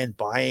farmers and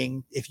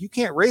buying, if you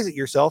can't raise it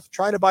yourself,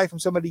 try to buy from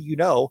somebody you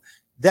know.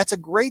 That's a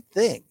great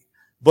thing.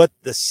 But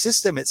the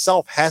system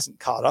itself hasn't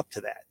caught up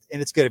to that.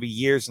 And it's going to be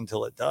years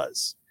until it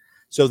does.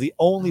 So the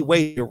only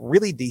way to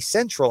really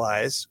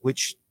decentralize,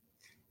 which,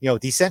 you know,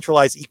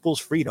 decentralize equals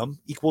freedom,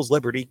 equals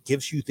liberty,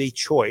 gives you the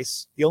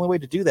choice. The only way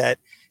to do that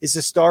is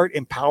to start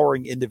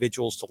empowering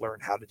individuals to learn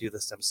how to do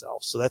this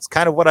themselves. So that's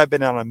kind of what I've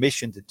been on a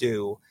mission to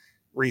do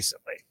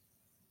recently.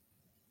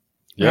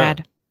 Yeah.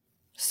 Rad.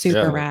 Super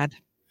Yeah. rad.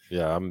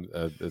 Yeah,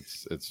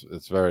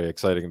 it's very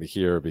exciting to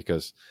hear,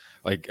 because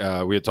like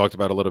we had talked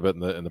about a little bit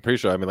in the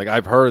pre-show. I mean, like,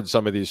 I've heard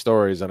some of these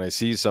stories and I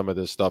see some of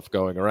this stuff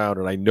going around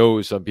and I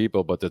know some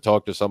people, but to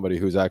talk to somebody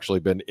who's actually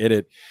been in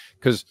it,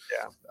 because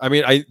I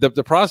mean,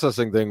 the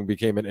processing thing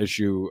became an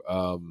issue.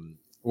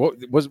 What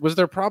was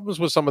there problems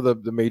with some of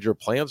the major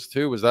plants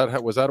too? Was that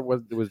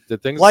the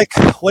things like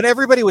when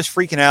everybody was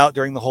freaking out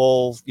during the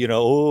whole, you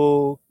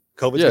know,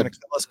 COVID's going to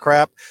kill us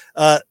crap?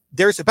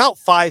 There's about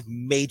 5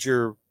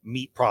 major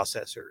meat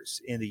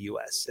processors in the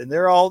US, and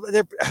they're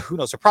who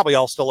knows, they're probably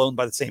all still owned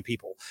by the same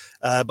people,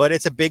 but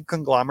it's a big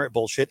conglomerate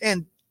bullshit.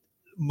 And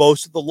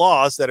most of the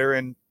laws that are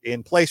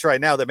in place right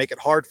now that make it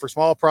hard for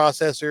small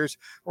processors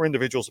or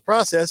individuals to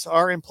process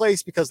are in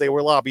place because they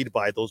were lobbied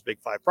by those big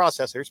 5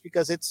 processors,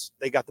 because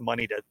they got the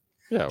money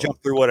to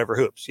jump through whatever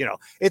hoops, you know.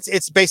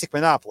 It's basic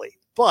monopoly.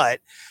 But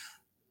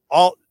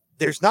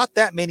there's not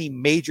that many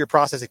major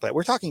processing plants.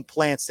 We're talking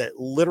plants that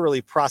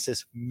literally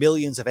process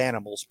millions of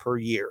animals per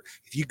year.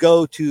 If you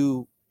go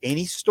to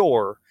any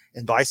store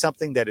and buy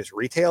something that is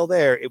retail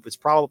there, it was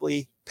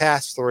probably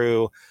passed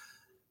through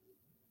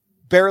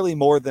barely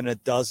more than a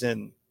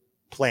dozen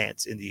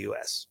plants in the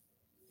US.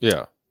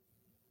 Yeah.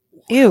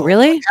 Ew,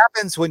 really?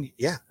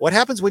 What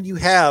happens when you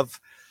have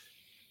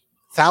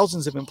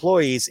thousands of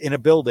employees in a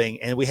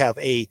building and we have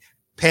a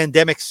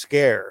pandemic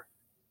scare?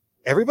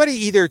 Everybody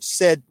either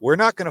said, we're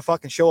not going to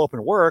fucking show up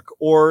and work,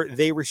 or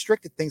they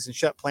restricted things and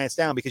shut plants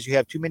down because you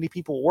have too many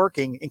people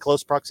working in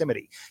close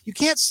proximity. You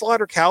can't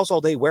slaughter cows all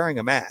day wearing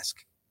a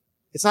mask.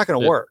 It's not going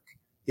to work.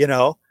 You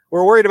know,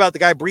 we're worried about the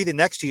guy breathing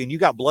next to you and you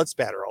got blood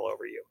spatter all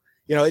over you.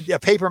 A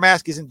paper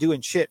mask isn't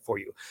doing shit for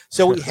you.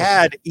 So we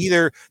had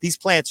either these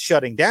plants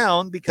shutting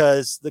down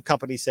because the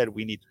company said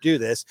we need to do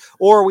this,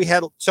 or we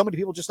had so many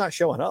people just not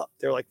showing up.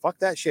 They're like, fuck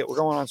that shit, we're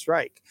going on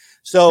strike.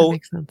 So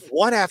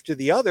one after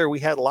the other, we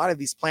had a lot of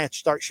these plants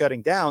start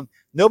shutting down.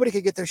 Nobody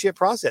could get their shit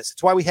processed.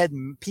 That's why we had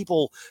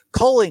people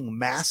culling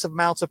massive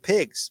amounts of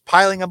pigs,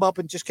 piling them up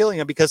and just killing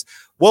them because,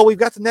 well, we've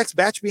got the next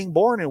batch being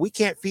born and we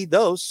can't feed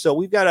those. So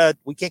we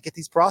can't get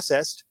these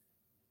processed.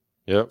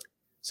 Yep.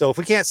 So if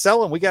we can't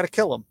sell them, we got to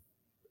kill them.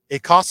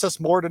 It costs us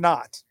more to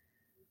not.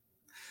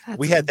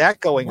 We had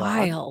that going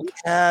on.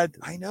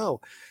 I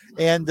know.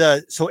 And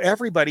so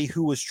everybody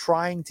who was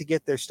trying to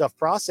get their stuff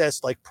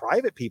processed, like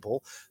private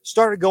people,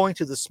 started going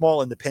to the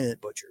small independent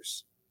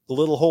butchers, the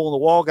little hole in the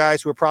wall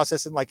guys who are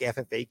processing like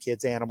FFA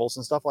kids animals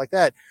and stuff like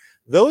that.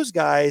 Those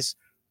guys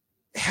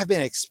have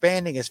been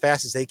expanding as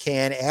fast as they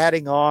can,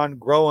 adding on,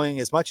 growing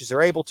as much as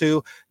they're able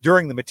to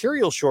during the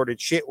material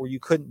shortage shit where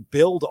you couldn't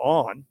build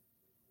on.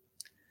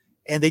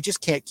 And they just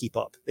can't keep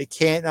up. They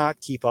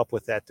cannot keep up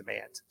with that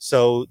demand.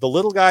 So the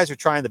little guys are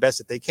trying the best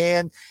that they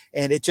can.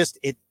 And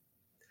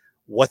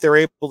what they're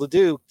able to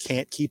do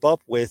can't keep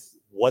up with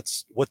what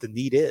the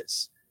need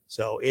is.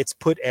 So it's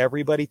put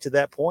everybody to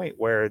that point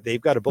where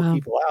they've got to book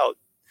people out.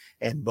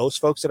 And most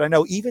folks that I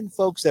know, even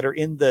folks that are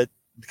in the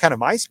kind of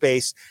my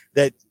space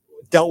that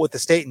dealt with the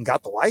state and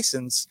got the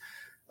license,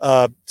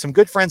 some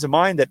good friends of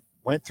mine that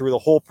went through the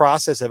whole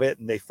process of it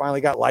and they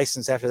finally got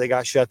licensed after they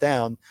got shut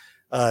down.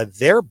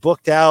 They're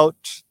booked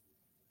out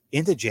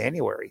into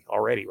January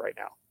already right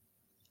now.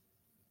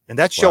 And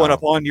that's showing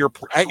up on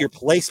at your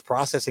place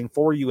processing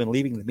for you and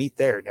leaving the meat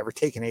there, never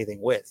taking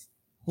anything with.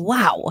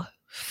 Wow.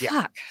 Yeah.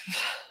 Fuck.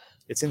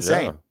 It's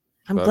insane. Yeah,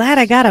 I'm glad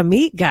I got a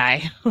meat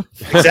guy.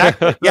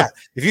 Exactly. Yeah.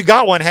 If you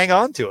got one, hang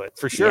on to it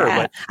for sure.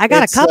 Yeah, but I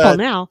got a couple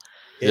now.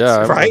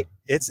 Right.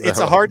 It's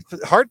a hard.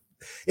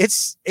 It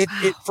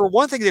for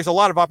one thing, there's a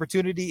lot of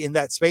opportunity in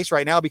that space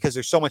right now because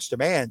there's so much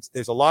demand.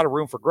 There's a lot of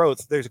room for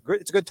growth. It's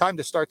a good time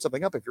to start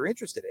something up if you're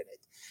interested in it.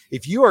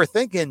 If you are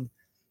thinking,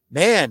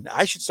 man,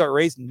 I should start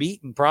raising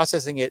meat and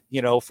processing it,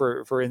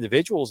 for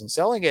individuals and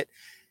selling it.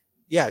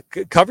 Yeah.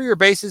 Cover your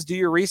bases, do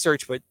your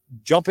research, but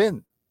jump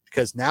in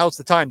because now's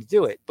the time to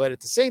do it. But at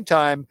the same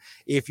time,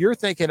 if you're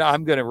thinking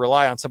I'm going to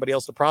rely on somebody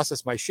else to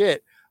process my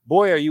shit,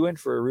 boy, are you in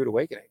for a rude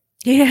awakening.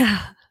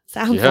 Yeah.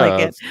 Sounds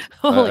like it.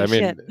 Holy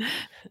shit.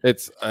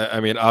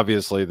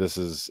 Obviously this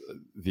is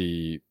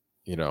the,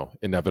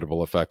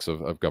 inevitable effects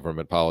of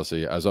government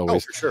policy as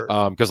always. For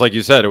sure. Because like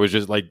you said, it was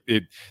just like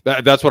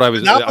that's what I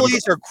was.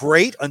 Monopolies are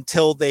great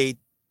until they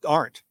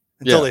aren't.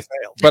 Until they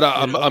fail. But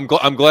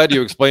I'm glad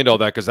you explained all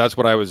that because that's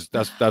what I was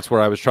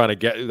trying to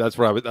get. That's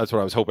what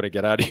I was hoping to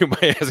get out of you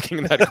by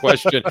asking that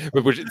question.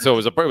 So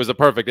it was a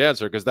perfect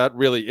answer because that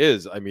really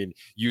is. I mean,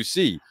 you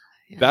see.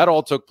 Yeah. That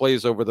all took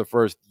place over the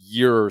first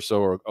year or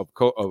so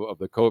of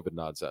the COVID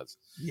nonsense.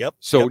 Yep.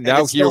 So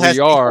now here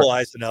we are.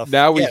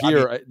 Now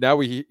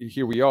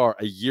here we are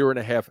a year and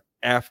a half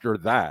after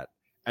that,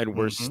 and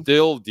we're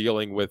still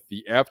dealing with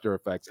the after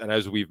effects. And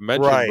as we've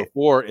mentioned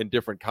before in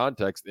different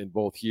contexts, in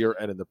both here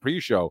and in the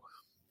pre-show,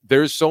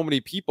 there's so many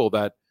people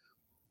that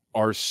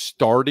are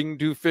starting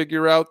to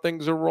figure out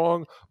things are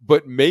wrong,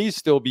 but may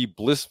still be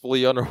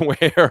blissfully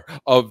unaware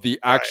of the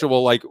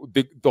actual, like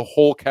the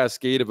whole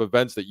cascade of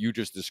events that you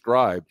just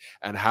described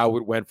and how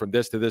it went from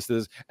this to this to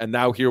this. And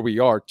now here we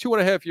are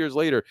 2.5 years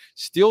later,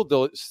 still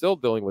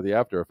dealing with the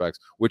after effects,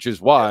 which is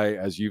why,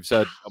 as you've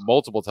said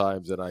multiple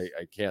times, and I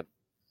can't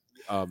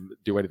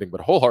do anything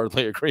but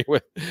wholeheartedly agree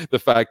with the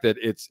fact that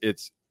it's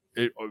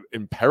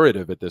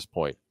imperative at this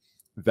point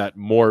that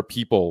more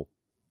people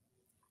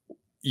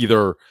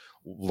either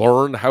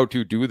learn how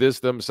to do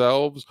this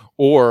themselves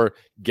or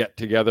get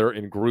together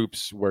in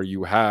groups where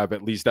you have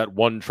at least that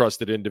one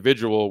trusted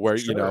individual where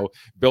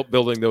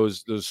building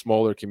those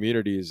smaller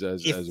communities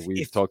as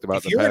we've talked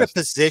about. If you're in a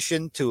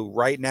position to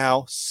right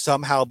now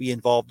somehow be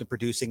involved in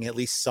producing at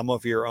least some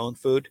of your own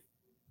food,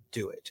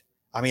 do it.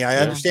 I mean, I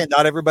understand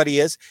not everybody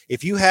is.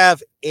 If you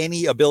have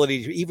any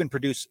ability to even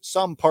produce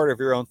some part of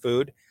your own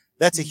food,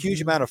 that's a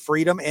huge amount of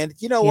freedom. And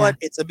you know what?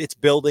 It's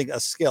building a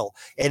skill.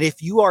 And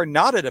if you are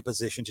not in a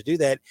position to do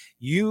that,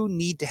 you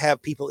need to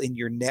have people in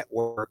your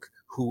network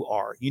who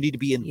are. You need to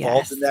be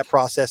involved in that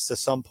process to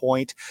some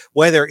point,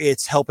 whether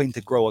it's helping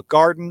to grow a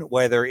garden,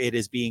 whether it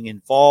is being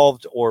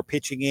involved or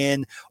pitching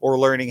in or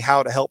learning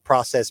how to help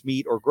process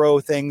meat or grow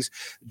things,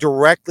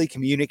 directly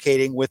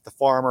communicating with the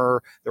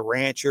farmer, the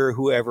rancher,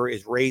 whoever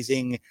is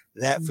raising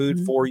that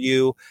food for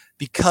you,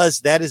 because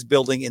that is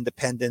building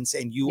independence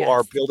and you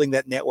are building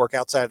that network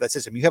outside of that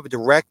system. You have a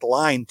direct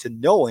line to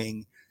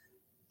knowing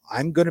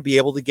I'm going to be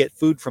able to get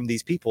food from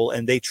these people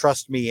and they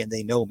trust me and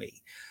they know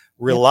me.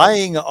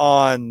 Relying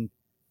on,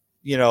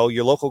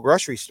 your local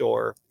grocery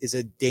store is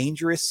a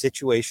dangerous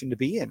situation to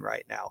be in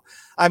right now.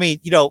 I mean,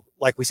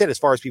 like we said, as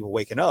far as people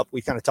waking up,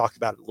 we kind of talked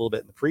about it a little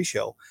bit in the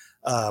pre-show.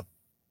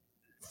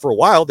 For a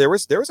while, there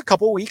was a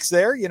couple of weeks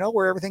there,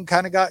 where everything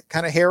kind of got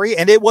kind of hairy,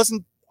 and it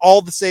wasn't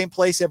all the same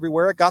place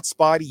everywhere. It got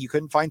spotty. You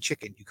couldn't find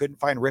chicken. You couldn't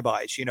find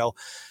ribeyes,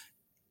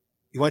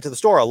 you went to the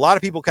store, a lot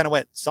of people kind of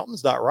went,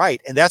 something's not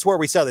right. And that's where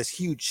we saw this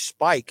huge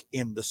spike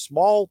in the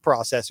small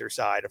processor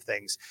side of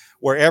things,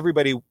 where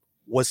everybody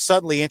was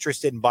suddenly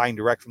interested in buying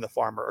direct from the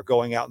farmer or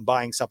going out and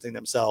buying something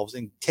themselves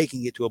and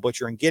taking it to a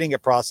butcher and getting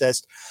it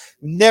processed.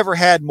 Never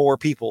had more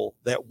people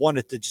that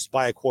wanted to just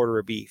buy a quarter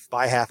of beef,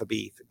 buy half a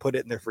beef, and put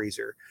it in their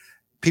freezer.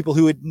 People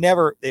who had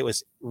never, it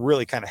was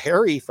really kind of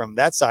hairy from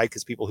that side,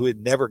 because people who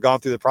had never gone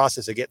through the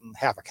process of getting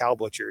half a cow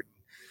butchered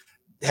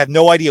have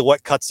no idea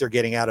what cuts they're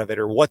getting out of it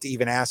or what to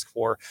even ask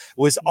for.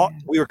 We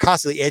were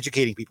constantly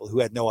educating people who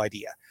had no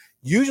idea.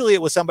 Usually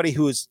it was somebody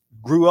who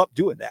grew up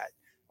doing that.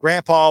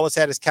 Grandpa always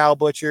had his cow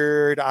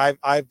butchered.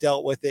 I've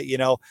dealt with it.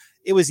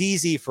 It was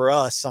easy for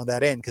us on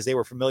that end because they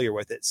were familiar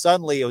with it.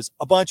 Suddenly it was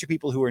a bunch of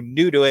people who were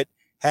new to it,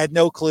 had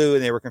no clue,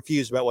 and they were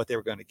confused about what they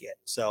were going to get.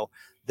 So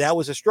that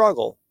was a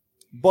struggle,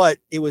 but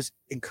it was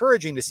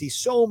encouraging to see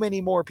so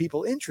many more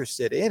people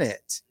interested in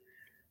it.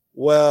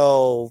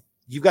 Well,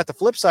 you've got the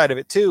flip side of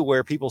it too,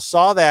 where people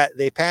saw that,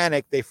 they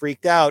panicked, they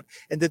freaked out,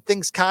 and then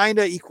things kind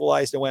of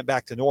equalized and went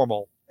back to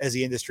normal as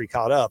the industry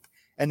caught up.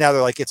 And now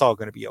they're like, it's all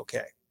going to be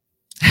okay.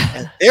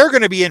 And they're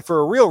going to be in for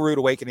a real rude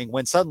awakening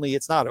when suddenly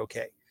it's not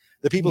okay.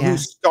 The people who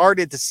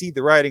started to see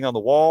the writing on the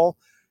wall,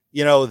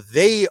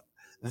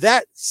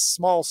 that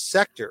small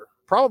sector,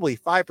 probably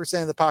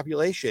 5% of the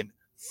population,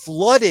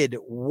 flooded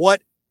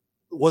what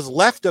was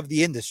left of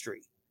the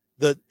industry.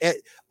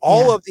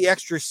 All of the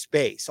extra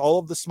space, all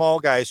of the small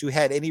guys who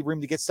had any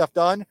room to get stuff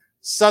done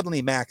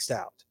suddenly maxed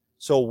out.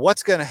 So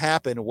what's going to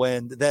happen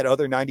when that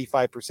other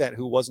 95%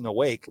 who wasn't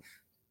awake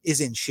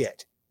is in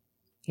shit?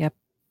 Yep.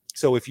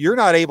 So if you're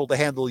not able to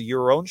handle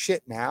your own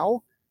shit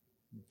now,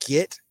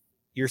 get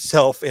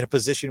yourself in a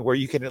position where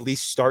you can at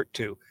least start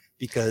to,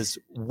 because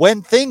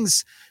if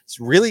things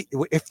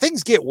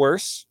get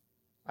worse,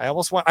 I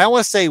want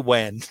to say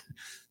when,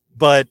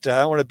 but I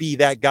don't want to be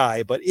that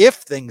guy. But if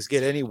things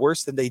get any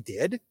worse than they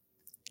did,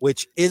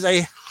 which is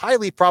a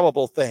highly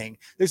probable thing,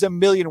 there's a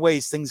million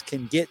ways things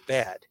can get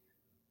bad.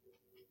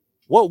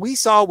 What we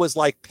saw was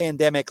like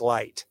pandemic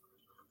light.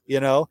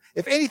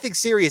 If anything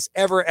serious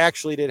ever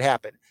actually did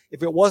happen,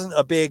 if it wasn't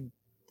a big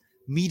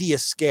media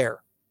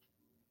scare,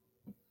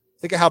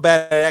 think of how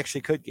bad it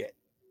actually could get.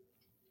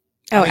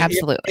 Oh,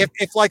 absolutely.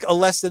 If like a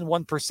less than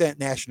 1%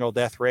 national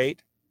death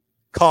rate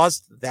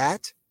caused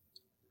that,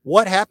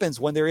 what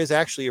happens when there is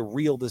actually a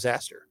real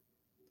disaster,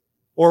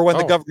 or when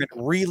the government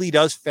really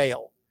does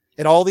fail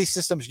and all these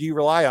systems you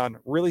rely on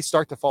really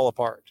start to fall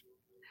apart?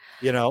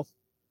 Yeah.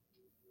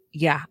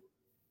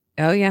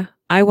 Oh yeah.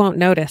 I won't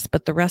notice,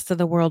 but the rest of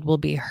the world will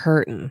be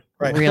hurting.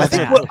 Right. Real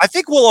bad. I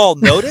think we'll all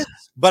notice,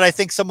 but I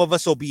think some of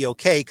us will be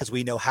okay because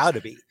we know how to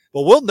be.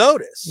 But we'll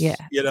notice. Yeah.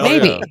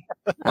 Maybe.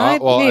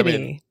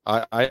 Maybe.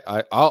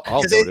 I'll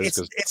notice.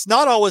 It's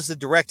not always the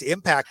direct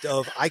impact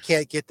of I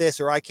can't get this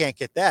or I can't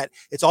get that.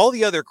 It's all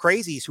the other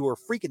crazies who are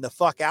freaking the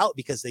fuck out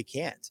because they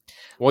can't.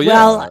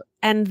 Well,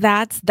 and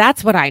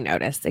that's what I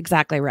noticed.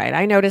 Exactly right.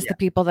 I noticed the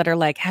people that are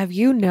like, have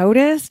you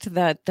noticed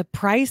that the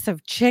price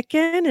of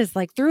chicken is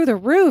like through the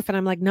roof? And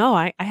I'm like, no,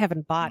 I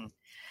haven't bought,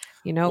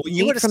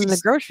 meat from the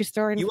grocery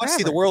store. You want to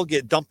see the world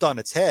get dumped on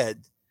its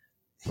head.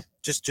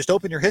 Just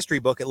open your history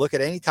book and look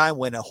at any time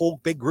when a whole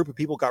big group of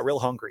people got real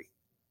hungry.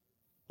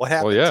 What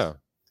happened? Well, yeah.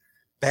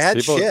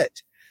 Bad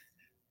shit.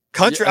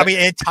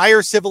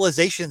 Entire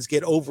civilizations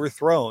get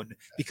overthrown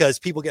because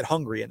people get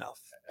hungry enough.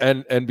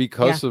 And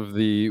because of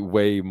the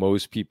way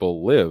most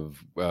people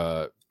live,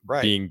 right,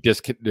 being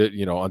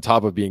on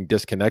top of being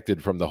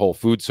disconnected from the whole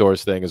food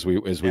source thing, as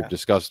we've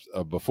discussed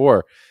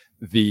before,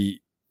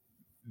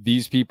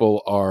 these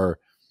people are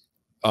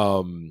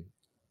 1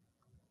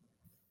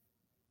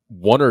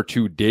 or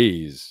 2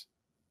 days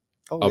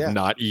of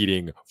not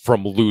eating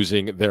from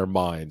losing their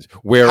minds.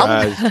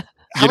 Whereas,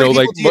 how many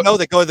people do you know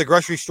that go to the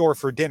grocery store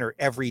for dinner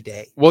every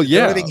day? Well,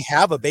 yeah, they don't even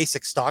have a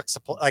basic stock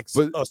supply, a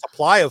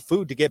supply of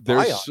food to get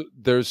by on.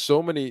 There's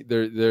so many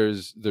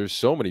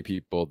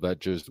people that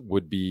just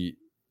would be,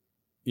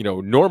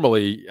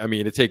 normally. I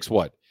mean, it takes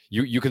what?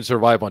 You can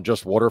survive on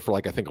just water for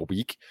I think a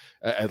week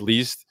at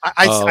least.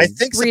 I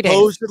think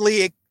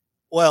supposedly,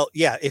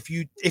 if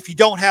you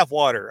don't have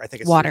water, I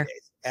think it's water. 3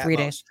 days. 3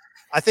 days.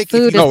 I think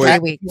food if is 3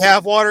 weeks. You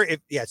have water.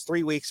 It's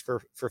 3 weeks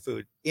for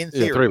food in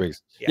theory. 3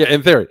 weeks. Yeah,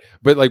 in theory.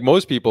 But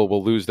most people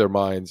will lose their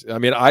minds. I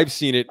mean, I've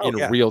seen it in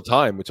real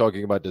time. We're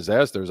talking about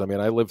disasters. I mean,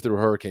 I lived through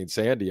Hurricane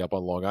Sandy up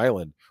on Long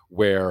Island,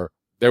 where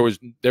there was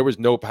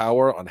no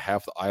power on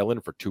half the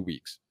island for 2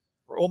 weeks.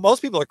 Well,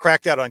 most people are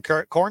cracked out on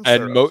corn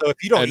syrup. So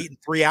if you don't eat in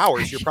 3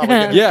 hours, you're probably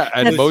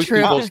and most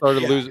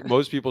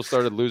people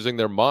started losing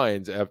their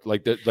minds after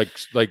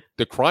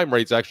the crime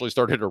rates actually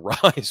started to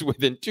rise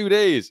within 2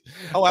 days.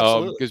 Oh,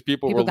 absolutely, because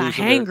people got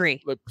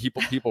hangry.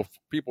 People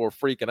were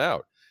freaking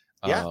out.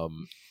 Yeah.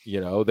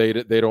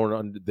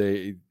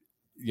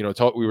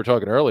 We were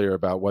talking earlier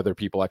about whether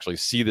people actually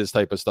see this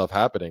type of stuff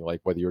happening,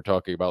 like whether you were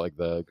talking about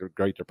the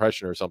Great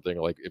Depression or something,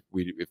 like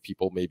if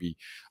people maybe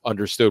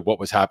understood what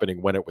was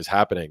happening when it was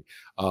happening.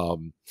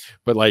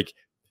 But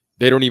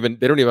they don't even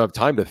have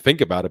time to think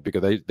about it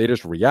because they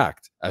just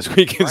react, as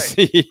we can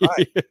see.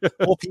 Right.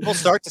 Well, people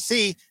start to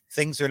see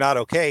things are not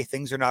okay,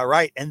 things are not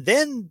right. And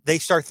then they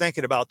start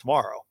thinking about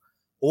tomorrow.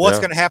 Well, what's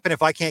going to happen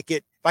if I can't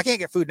get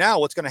food now?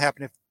 What's going to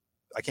happen if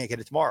I can't get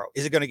it tomorrow?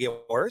 Is it going to get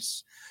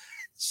worse?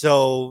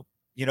 So,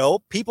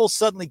 people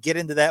suddenly get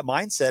into that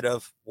mindset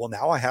of, well,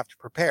 now I have to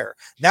prepare.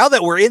 Now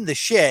that we're in the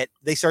shit,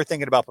 they start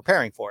thinking about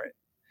preparing for it.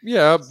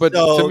 Yeah, but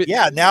so,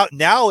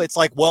 now it's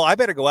like, well, I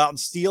better go out and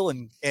steal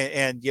and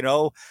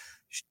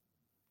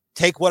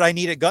take what I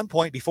need at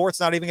gunpoint before it's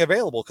not even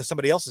available, because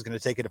somebody else is going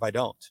to take it if I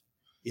don't.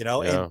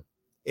 And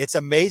it's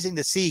amazing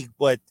to see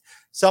what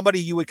somebody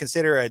you would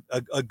consider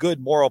a good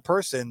moral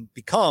person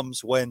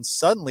becomes when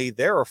suddenly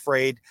they're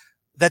afraid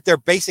that their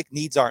basic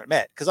needs aren't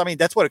met. Because I mean,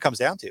 that's what it comes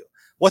down to.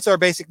 What's our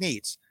basic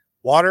needs?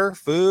 Water,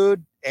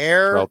 food,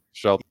 air,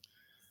 shelter.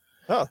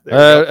 Oh,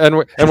 and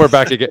we're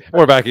back again.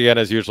 We're back again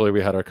as usually.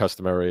 We had our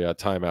customary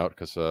timeout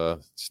because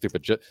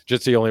stupid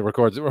Jitsi only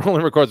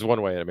records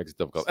one way and it makes it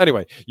difficult.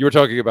 Anyway, you were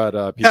talking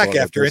about people back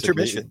after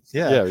intermission.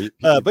 Needs.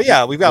 But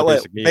yeah, we've got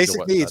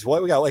basic needs.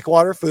 What we got, like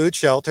water, food,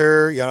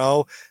 shelter,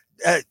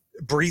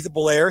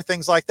 breathable air,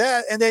 things like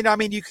that. And then, I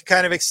mean, you can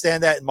kind of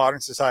extend that in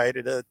modern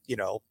society to,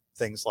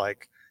 things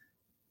like,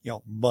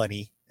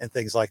 money and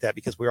things like that,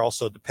 because we're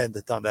also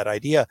dependent on that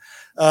idea.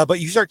 But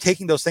you start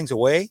taking those things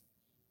away.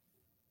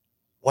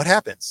 What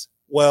happens?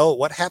 Well,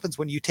 what happens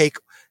when you take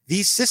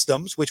these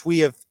systems, which we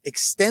have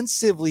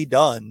extensively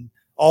done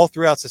all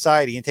throughout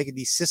society, and taking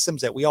these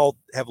systems that we all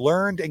have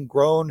learned and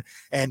grown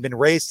and been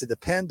raised to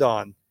depend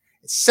on,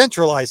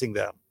 centralizing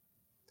them.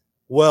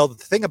 Well, the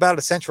thing about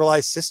a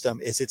centralized system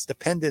is it's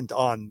dependent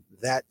on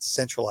that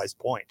centralized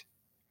point.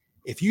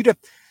 If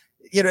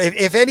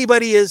if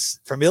anybody is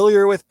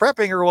familiar with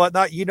prepping or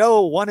whatnot,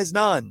 one is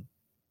none.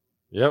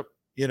 Yep.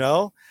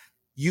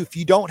 If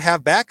you don't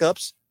have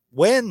backups,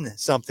 when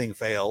something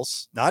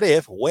fails, not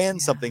if, when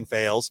something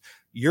fails,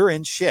 you're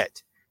in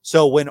shit.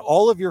 So when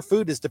all of your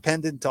food is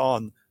dependent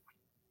on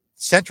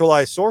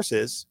centralized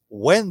sources,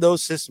 when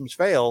those systems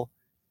fail,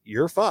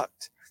 you're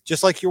fucked.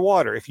 Just like your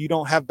water. If you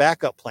don't have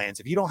backup plans,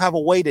 if you don't have a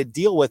way to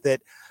deal with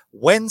it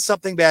when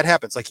something bad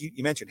happens, like you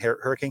mentioned,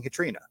 Hurricane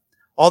Katrina,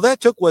 all that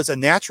took was a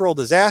natural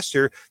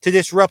disaster to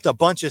disrupt a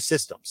bunch of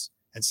systems.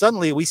 And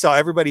suddenly we saw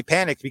everybody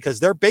panic because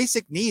their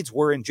basic needs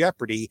were in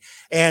jeopardy.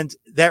 And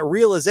that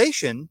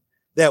realization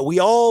that we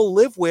all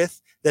live with,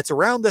 that's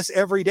around us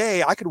every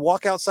day. I could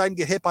walk outside and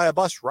get hit by a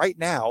bus right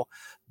now,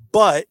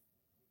 but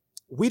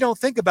we don't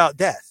think about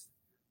death.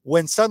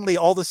 When suddenly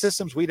all the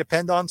systems we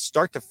depend on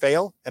start to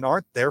fail and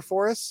aren't there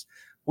for us,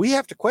 we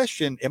have to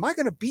question, am I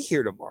going to be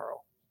here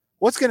tomorrow?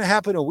 What's going to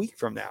happen a week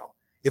from now?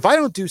 If I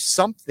don't do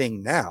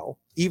something now,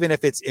 even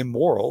if it's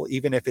immoral,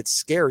 even if it's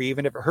scary,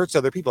 even if it hurts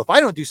other people, if I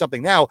don't do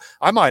something now,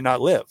 I might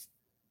not live.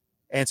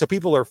 And so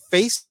people are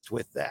faced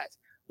with that.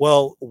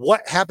 Well,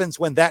 what happens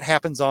when that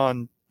happens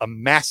on a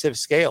massive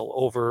scale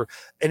over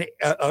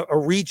a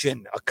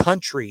region, a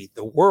country,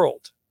 the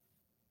world?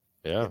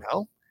 Yeah.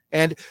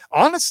 And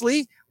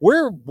honestly,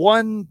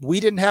 we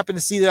didn't happen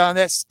to see that on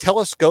that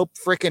telescope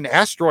freaking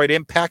asteroid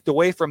impact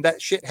away from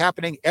that shit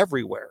happening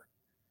everywhere.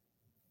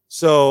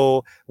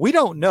 So we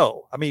don't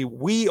know. I mean,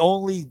 we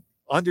only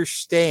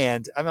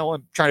understand.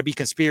 I'm trying to be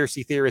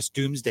conspiracy theorist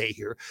doomsday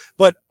here,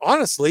 but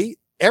honestly,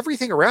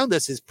 everything around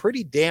us is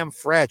pretty damn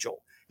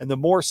fragile. And the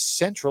more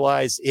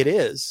centralized it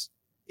is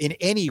in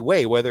any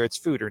way, whether it's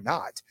food or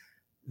not,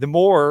 the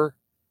more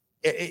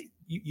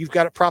you've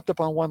got it propped up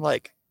on one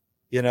leg.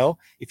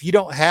 If you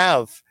don't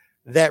have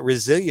that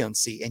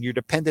resiliency and you're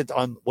dependent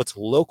on what's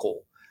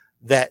local,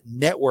 that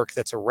network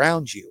that's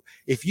around you,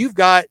 if you've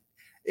got,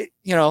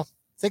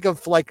 think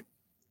of like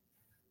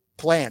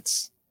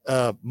plants,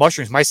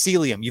 mushrooms,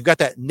 mycelium, you've got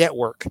that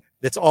network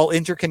that's all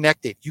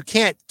interconnected. You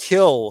can't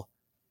kill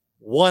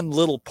one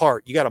little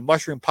part. You got a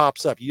mushroom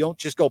pops up. You don't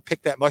just go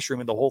pick that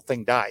mushroom and the whole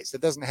thing dies. That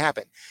doesn't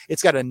happen.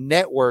 It's got a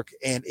network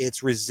and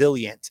it's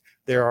resilient.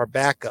 There are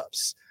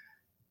backups.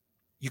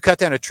 You cut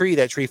down a tree,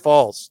 that tree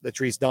falls, the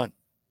tree's done.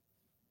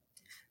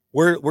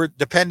 We're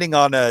depending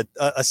on a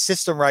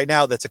system right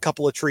now that's a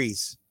couple of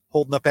trees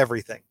holding up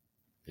everything.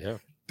 Yeah.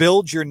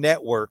 Build your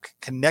network,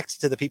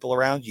 connect to the people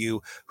around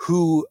you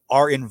who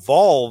are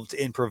involved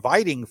in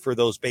providing for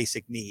those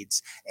basic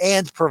needs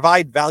and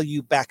provide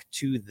value back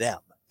to them.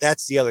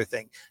 That's the other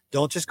thing.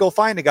 Don't just go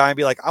find a guy and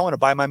be like, I want to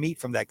buy my meat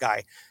from that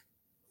guy.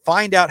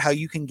 Find out how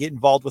you can get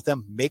involved with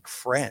them. Make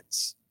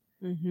friends.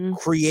 Mm-hmm.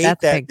 Create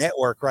That's that big.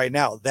 network right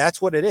now. That's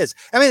what it is.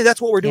 I mean,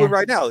 that's what we're doing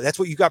right now. That's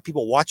what you got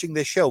people watching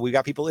this show. We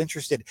got people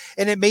interested.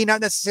 And it may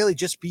not necessarily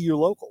just be your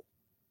local.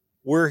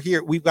 We're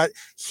here. We've got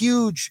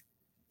huge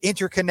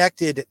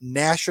interconnected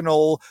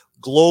national,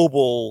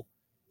 global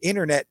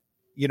internet,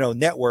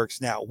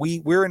 networks now.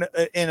 We're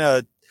in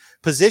a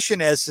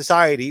position as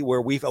society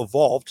where we've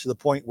evolved to the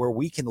point where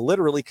we can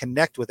literally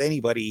connect with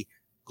anybody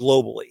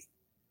globally.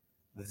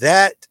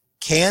 That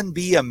can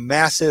be a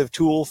massive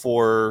tool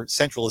for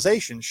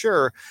centralization,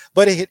 sure,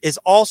 but it is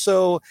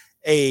also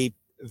a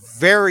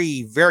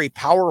very, very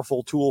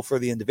powerful tool for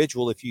the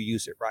individual if you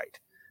use it right.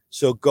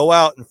 So go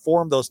out and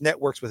form those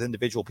networks with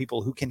individual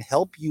people who can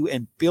help you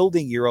in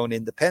building your own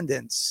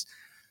independence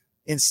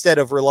instead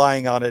of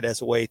relying on it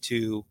as a way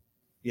to,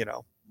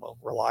 well,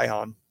 rely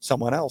on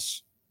someone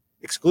else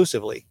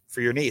exclusively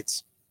for your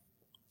needs.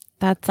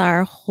 That's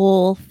our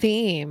whole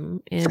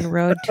theme in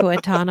Road to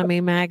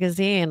Autonomy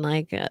magazine,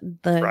 like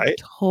the Right.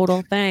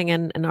 total thing,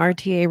 and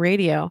RTA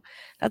radio.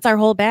 That's our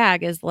whole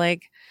bag, is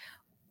like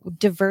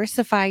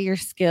diversify your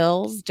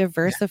skills,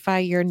 diversify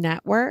your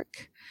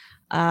network,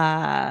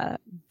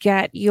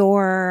 get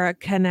your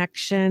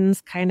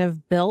connections kind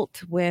of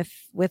built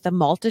with a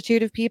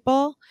multitude of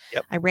people.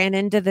 Yep. I ran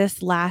into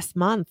this last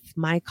month.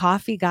 My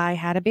coffee guy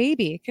had a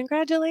baby.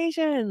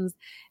 Congratulations.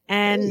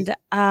 And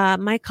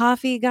my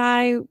coffee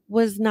guy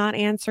was not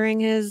answering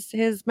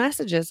his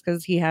messages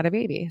because he had a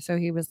baby. So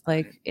he was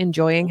like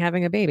enjoying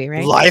having a baby,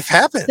 right? Life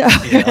happens. So,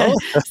 You know?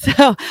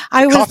 so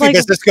I was Coffee like,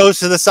 business goes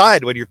to the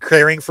side when you're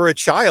caring for a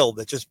child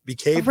that just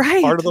became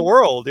Right. part of the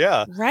world.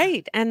 Yeah.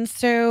 right. And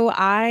so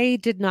I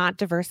did not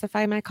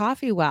diversify my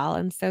coffee well.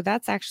 And so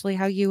that's actually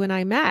how you and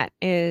I met,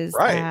 is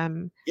Right.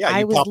 Yeah. I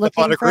You was popped up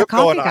on looking a for a group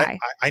coffee going, guy.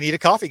 I need a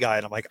coffee guy.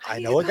 And I'm like, I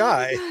need know a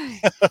guy.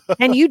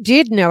 And you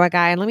did know a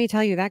guy. And let me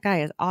tell you, that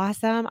guy is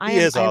awesome.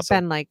 I've awesome.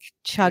 been like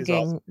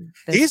chugging.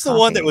 This He's the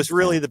one that coffee, was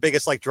really so the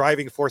biggest like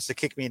driving force to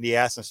kick me in the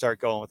ass and start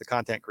going with the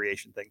content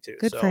creation thing too.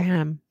 good So for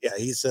him. yeah,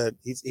 he's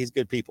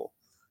good people.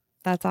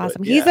 That's But,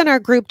 awesome. He's yeah. in our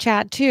group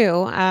chat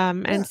too.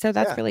 And Yeah, so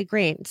that's yeah. really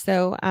great.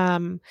 So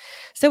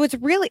so it's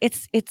really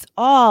it's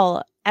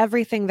all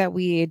everything that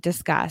we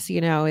discuss, you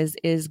know,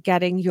 is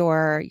getting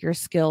your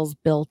skills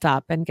built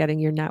up and getting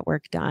your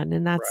network done.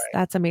 And Right.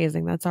 that's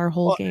amazing. That's our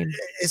whole Well, game.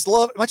 It's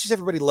much as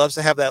everybody loves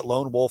to have that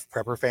lone wolf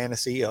prepper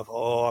fantasy of,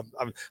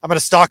 I'm going to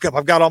stock up.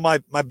 I've got all my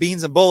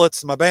beans and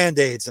bullets and my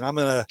band-aids, and I'm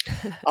going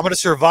to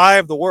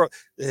survive the world.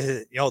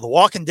 The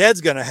Walking Dead's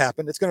going to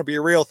happen. It's going to be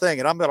a real thing.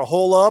 And I'm going to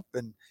hole up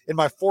and in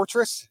my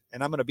fortress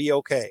and I'm going to be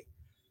okay.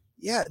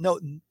 Yeah, no,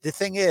 the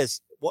thing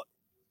is,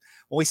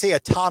 when we say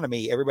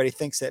autonomy, everybody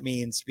thinks that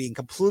means being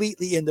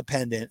completely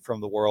independent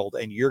from the world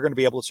and you're going to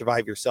be able to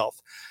survive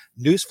yourself.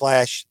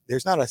 Newsflash,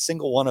 there's not a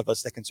single one of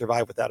us that can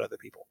survive without other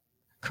people.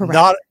 Correct.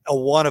 Not a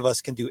one of us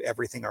can do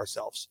everything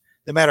ourselves.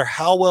 No matter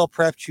how well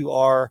prepped you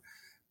are,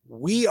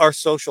 we are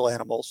social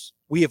animals.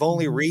 We have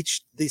only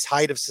reached this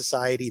height of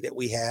society that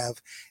we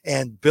have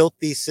and built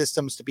these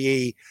systems to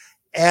be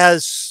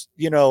as,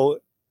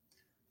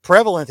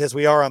 prevalent as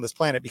we are on this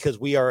planet, because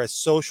we are a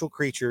social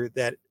creature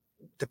that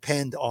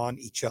depend on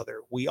each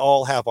other. We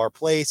all have our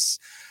place.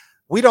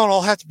 We don't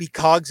all have to be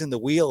cogs in the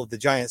wheel of the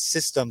giant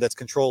system that's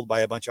controlled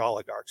by a bunch of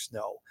oligarchs.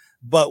 No,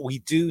 but we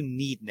do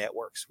need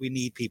networks. We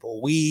need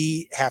people.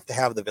 We have to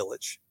have the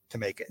village to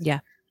make it. Yeah.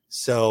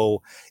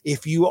 So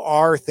if you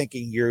are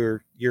thinking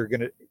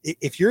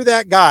if you're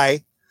that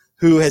guy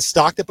who has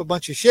stocked up a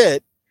bunch of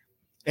shit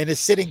and is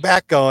sitting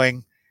back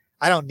going,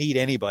 I don't need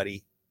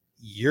anybody,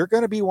 you're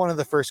going to be one of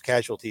the first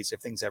casualties if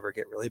things ever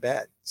get really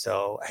bad.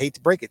 So I hate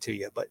to break it to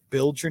you, but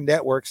build your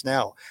networks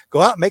now.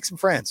 Go out and make some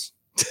friends.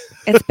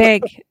 It's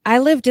big. I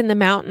lived in the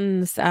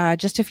mountains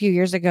just a few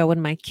years ago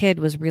when my kid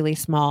was really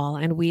small,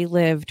 and we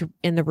lived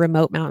in the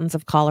remote mountains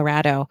of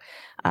Colorado,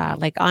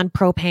 like on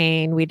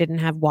propane. We didn't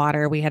have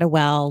water. We had a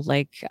well.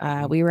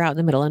 We were out in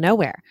the middle of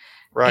nowhere.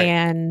 Right.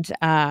 And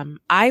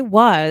I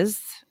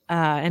was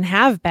and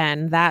have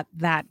been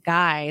that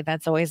guy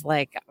that's always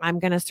like, I'm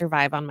going to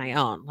survive on my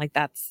own. Like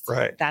that's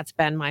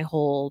been my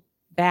whole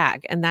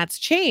bag. And that's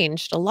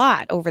changed a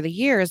lot over the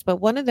years. But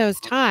one of those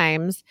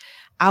times,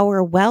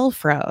 our well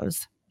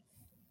froze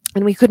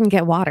and we couldn't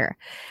get water.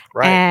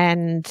 Right.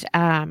 And,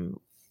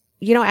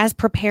 as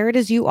prepared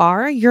as you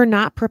are, you're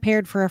not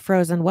prepared for a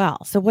frozen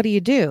well. So what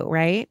do?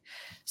 Right.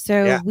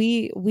 So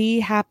we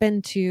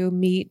happened to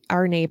meet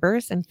our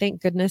neighbors, and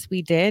thank goodness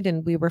we did.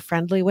 And we were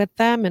friendly with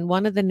them. And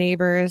one of the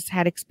neighbors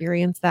had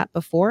experienced that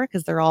before,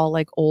 because they're all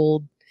like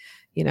old,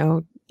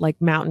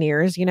 like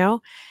mountaineers,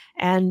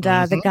 And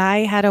the guy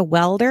had a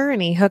welder,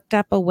 and he hooked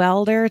up a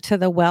welder to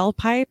the well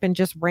pipe and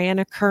just ran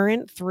a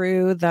current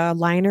through the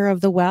liner of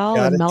the well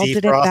and melted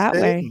it that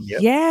way.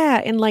 Yep.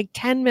 Yeah, in like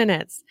 10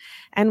 minutes,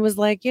 and was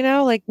like,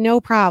 like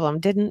no problem.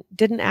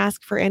 Didn't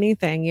ask for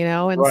anything,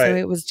 And so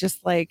it was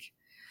just like,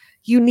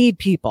 you need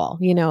people,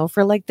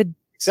 for like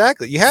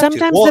exactly. You have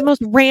sometimes the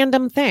most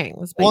random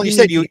things. Well, you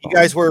said you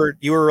guys were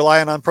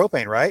relying on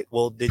propane, right?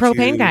 Well,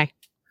 propane guy.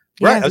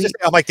 Right. Yeah, I was just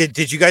saying, I'm like,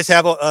 did you guys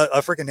have a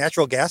freaking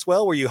natural gas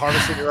well where you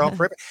harvested your own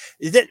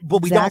propane?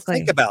 But we don't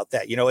think about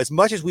that. As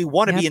much as we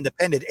want to be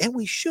independent, and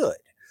we should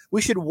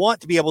want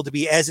to be able to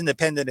be as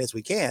independent as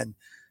we can.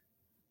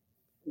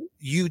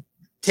 You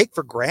take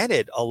for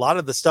granted a lot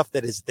of the stuff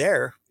that is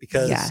there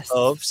because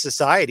of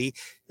society.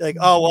 Like,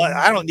 oh, well,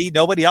 I don't need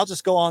nobody. I'll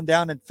just go on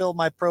down and fill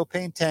my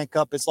propane tank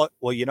up. It's like,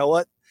 well, you know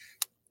what?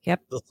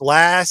 Yep. The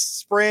last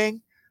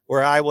spring,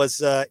 where I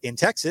was in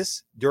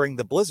Texas during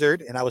the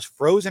blizzard, and I was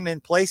frozen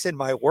in place in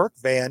my work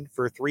van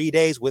for 3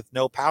 days with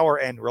no power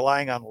and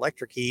relying on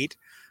electric heat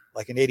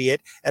like an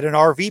idiot at an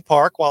RV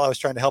park while I was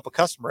trying to help a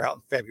customer out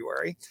in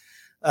February.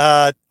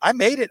 I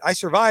made it. I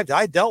survived.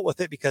 I dealt with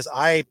it because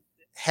I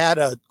had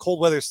a cold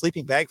weather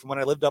sleeping bag from when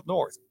I lived up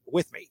north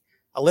with me.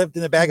 I lived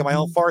in the bag of my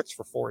own farts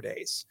for 4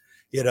 days.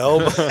 you know.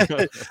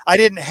 But I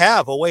didn't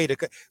have a way to.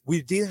 We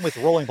were dealing with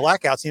rolling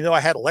blackouts. Even though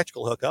I had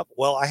electrical hookup,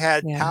 well, I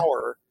had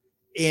power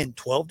in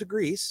 12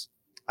 degrees.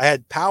 I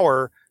had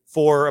power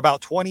for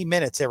about 20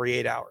 minutes every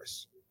 8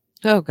 hours.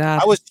 Oh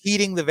God! I was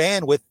heating the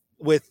van with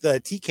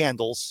tea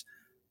candles,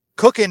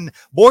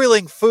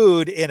 boiling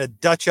food in a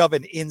Dutch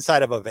oven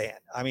inside of a van.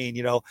 I mean,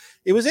 you know,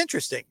 it was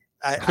interesting.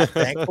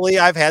 Thankfully,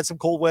 I've had some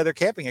cold weather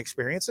camping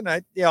experience, and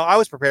I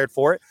was prepared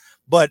for it.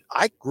 But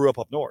I grew up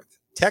north.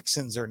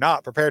 Texans are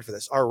not prepared for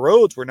this. Our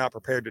roads were not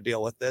prepared to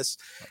deal with this.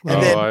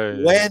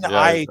 And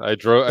I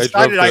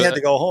decided I had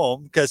to go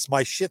home because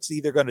my shit's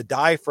either going to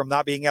die from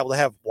not being able to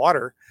have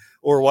water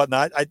or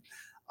whatnot.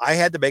 I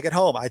had to make it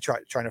home. I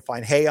trying to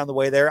find hay on the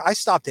way there. I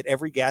stopped at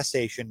every gas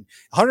station.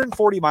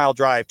 140-mile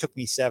drive took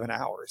me 7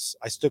 hours.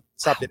 I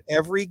stopped at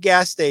every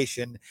gas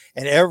station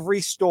and every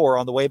store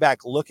on the way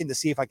back, looking to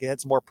see if I could get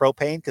some more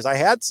propane, because I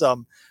had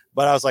some,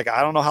 but I was like,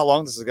 I don't know how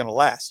long this is going to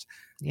last.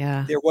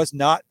 Yeah. There was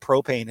not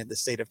propane in the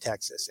state of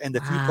Texas. And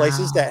the few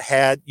places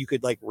that you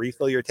could like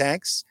refill your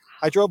tanks,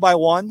 I drove by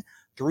one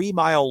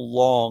 3-mile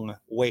long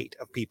wait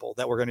of people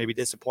that were going to be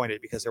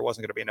disappointed because there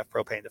wasn't going to be enough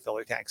propane to fill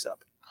their tanks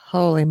up.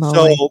 Holy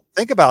moly. So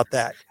think about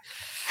that.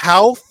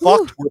 How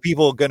fucked were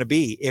people going to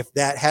be if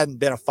that hadn't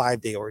been a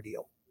 5-day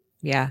ordeal?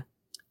 Yeah.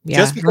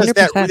 Just because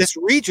this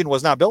region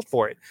was not built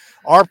for it.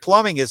 Our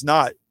plumbing is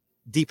not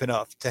deep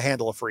enough to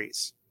handle a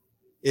freeze.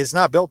 It's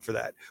not built for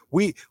that.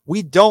 We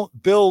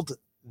don't build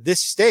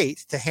this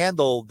state to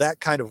handle that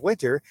kind of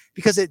winter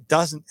because it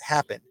doesn't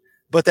happen.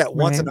 But that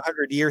once in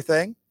 100-year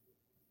thing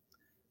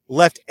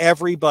left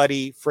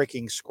everybody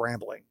freaking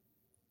scrambling.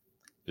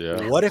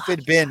 Yeah. What if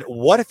it'd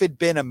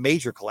been a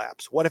major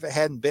collapse? What if it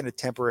hadn't been a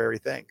temporary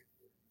thing?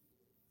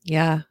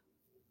 Yeah.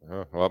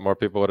 Oh, a lot more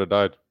people would have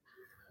died.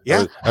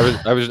 Yeah. I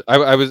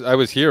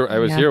was here. I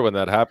was here when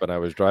that happened. I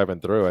was driving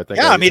through. I think.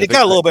 Yeah. I mean, it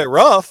got a little bit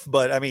rough,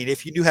 but I mean,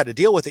 if you knew how to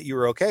deal with it, you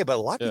were okay. But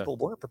a lot of people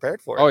weren't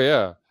prepared for it. Oh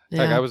yeah.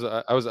 Yeah.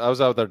 Like I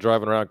was out there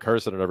driving around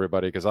cursing at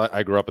everybody because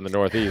I grew up in the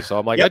Northeast. So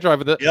I'm like,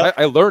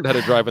 I learned how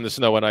to drive in the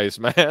snow and ice,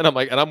 man. I'm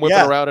like, and I'm whipping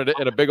around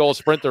in a big old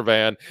Sprinter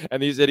van,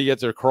 and these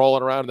idiots are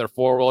crawling around in their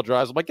 4-wheel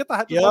drives. I'm like, just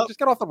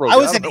get off the road.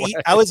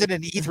 I was in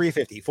an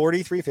E350, Ford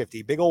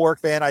E350, big old work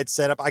van. I'd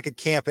set up. I could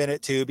camp in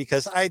it too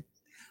because I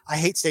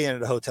hate staying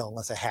at a hotel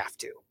unless I have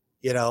to,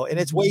 you know, and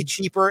it's way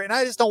cheaper. And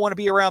I just don't want to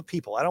be around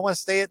people. I don't want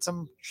to stay at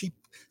some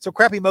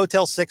crappy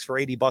Motel 6 for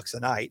 $80 a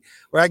night,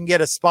 where I can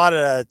get a spot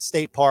at a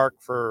state park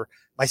for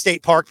my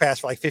state park pass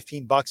for like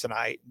 $15 a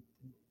night,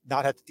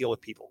 not have to deal with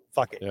people.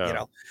 Fuck it, you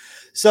know?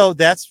 So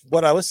that's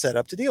what I was set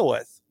up to deal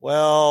with.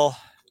 Well,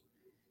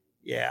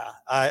 yeah,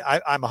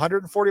 I'm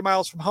 140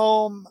 miles from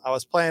home. I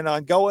was planning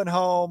on going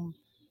home.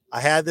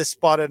 I had this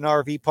spot at an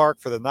RV park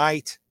for the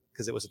night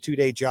because it was a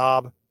 2-day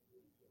job.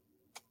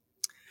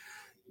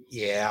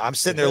 Yeah, I'm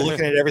sitting there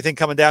looking at everything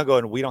coming down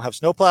going, we don't have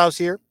snowplows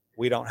here.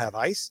 We don't have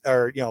ice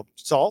or,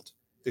 salt.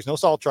 There's no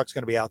salt trucks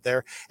going to be out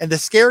there. And the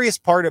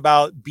scariest part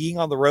about being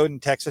on the road in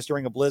Texas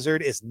during a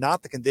blizzard is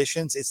not the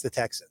conditions, it's the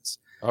Texans.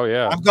 Oh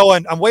yeah.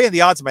 I'm weighing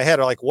the odds in my head.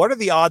 Are like, what are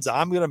the odds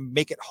I'm going to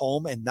make it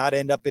home and not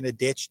end up in a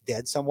ditch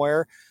dead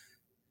somewhere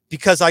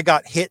because I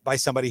got hit by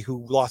somebody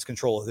who lost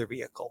control of their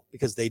vehicle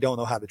because they don't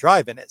know how to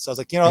drive in it. So I was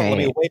like, let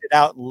me wait it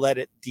out and let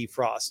it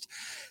defrost.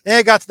 And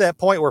I got to that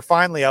point where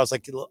finally I was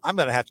like, I'm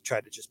going to have to try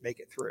to just make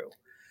it through.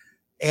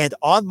 And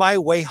on my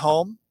way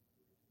home,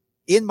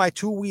 in my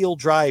 2-wheel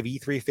drive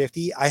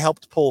E350, I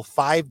helped pull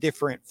 5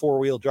 different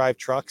 4-wheel drive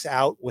trucks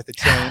out with a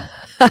chain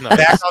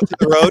back onto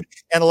the road.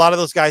 And a lot of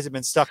those guys have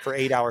been stuck for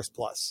 8 hours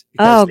plus.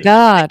 Oh,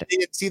 God. They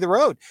didn't see the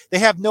road. They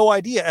have no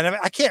idea. And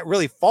I can't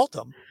really fault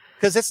them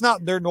because it's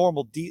not their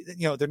normal,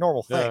 their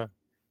normal thing.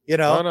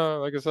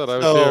 No, like I said, I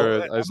was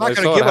here. I'm not going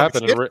to give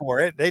them shit for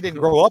it. They didn't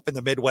grow up in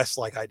the Midwest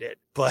like I did.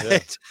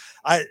 But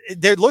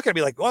they're looking at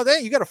me like, well,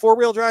 you got a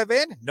 4-wheel drive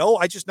van? No,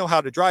 I just know how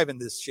to drive in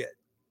this shit.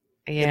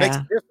 Yeah. It makes a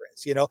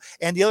difference,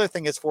 And the other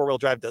thing is 4-wheel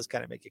drive does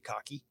kind of make you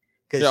cocky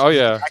because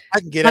I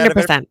can get 100%. Out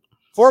of it.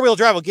 4-wheel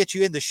drive will get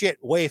you into shit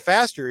way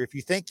faster if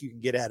you think you can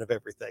get out of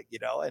everything,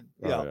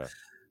 and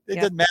it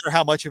doesn't matter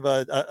how much of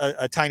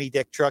a tiny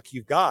dick truck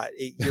you've got.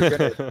 You're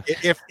gonna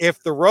if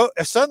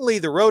suddenly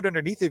the road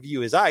underneath of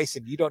you is ice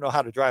and you don't know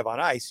how to drive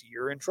on ice,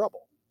 you're in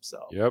trouble.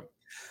 So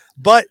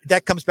but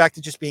that comes back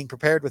to just being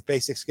prepared with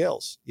basic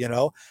skills.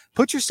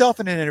 Put yourself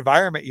in an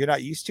environment you're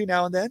not used to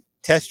now and then.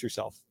 Test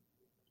yourself.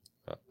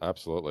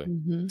 Absolutely.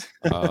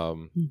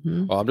 Well,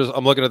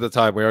 I'm looking at the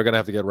time. We are going to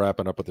have to get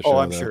wrapping up with the show.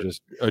 I'm sure.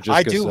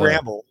 I do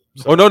ramble.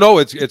 So. Oh no,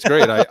 it's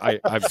great.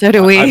 So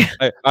do we.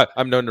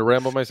 I'm known to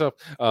ramble myself.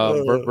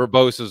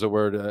 Verbose is a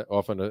word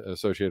often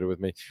associated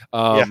with me.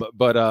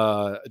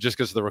 But just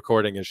because of the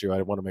recording issue,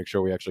 I want to make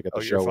sure we actually get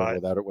the show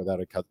without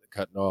it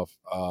cutting off.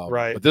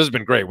 Right. But this has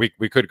been great.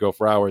 We could go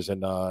for hours,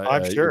 and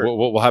I'm sure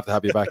we'll have to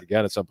have you back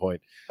again at some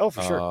point. Oh,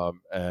 for sure.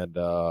 And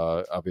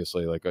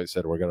obviously, like I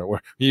said,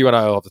 you and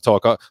I will have to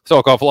talk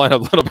offline a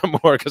little bit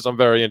more because I'm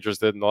very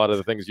interested in a lot of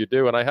the things you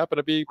do, and I happen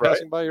to be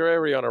passing by your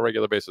area on a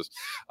regular basis.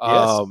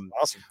 Awesome.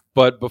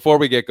 But before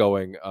we get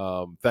going,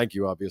 thank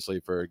you obviously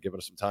for giving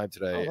us some time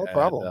today. Oh, no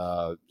problem.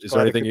 And, is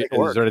there anything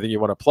you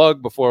want to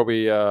plug before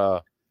we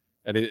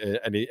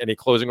any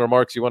closing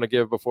remarks you want to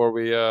give before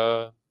we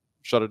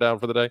shut it down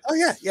for the day?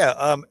 Oh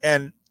yeah.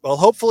 And well,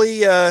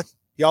 hopefully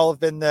y'all have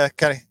been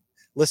kind of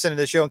listening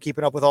to the show and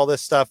keeping up with all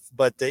this stuff.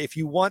 But if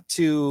you want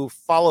to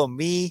follow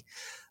me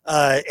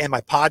and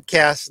my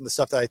podcast and the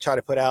stuff that I try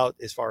to put out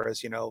as far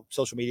as,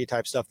 social media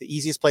type stuff, the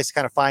easiest place to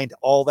kind of find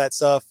all that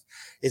stuff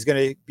is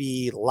going to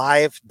be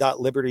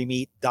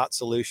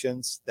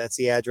live.libertymeat.solutions. That's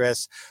the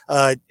address.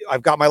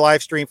 I've got my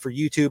live stream for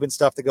YouTube and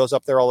stuff that goes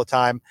up there all the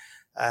time.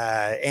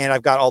 And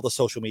I've got all the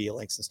social media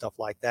links and stuff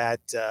like that.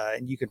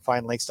 And you can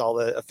find links to all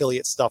the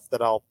affiliate stuff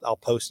that I'll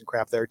post and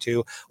crap there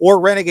too, or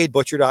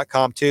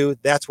renegadebutcher.com too.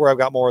 That's where I've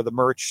got more of the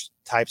merch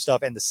type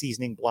stuff and the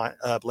seasoning blend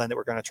that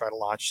we're going to try to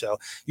launch. So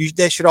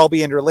they should all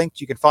be interlinked.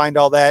 You can find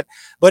all that.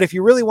 But if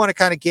you really want to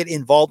kind of get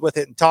involved with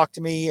it and talk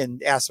to me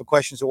and ask some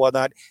questions or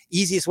whatnot,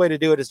 easiest way to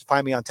do it is to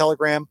find me on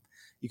Telegram.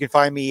 You can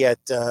find me at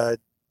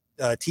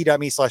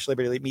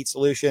t.me/Liberty Meat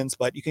Solutions,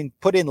 but you can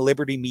put in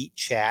Liberty Meat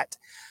Chat.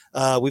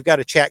 We've got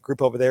a chat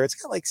group over there. It's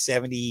got like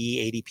 70,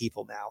 80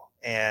 people now.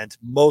 And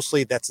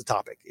mostly that's the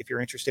topic. If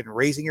you're interested in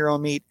raising your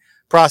own meat,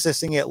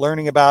 processing it,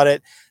 learning about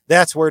it,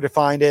 that's where to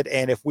find it.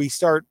 And if we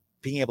start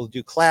being able to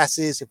do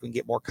classes, if we can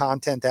get more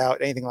content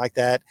out, anything like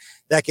that,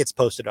 that gets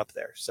posted up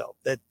there. So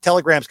the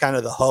Telegram's kind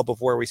of the hub of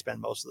where we spend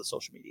most of the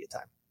social media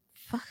time.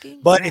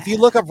 But if you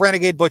look up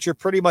Renegade Butcher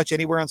pretty much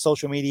anywhere on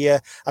social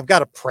media, I've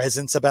got a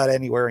presence about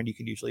anywhere, and you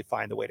can usually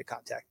find a way to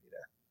contact me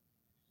there.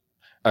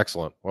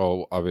 Excellent.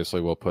 Well,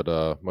 obviously we'll put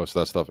most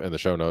of that stuff in the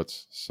show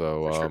notes.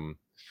 So Sure.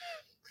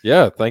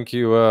 Yeah, thank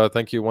you.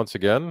 Thank you once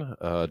again.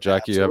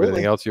 Jackie, you have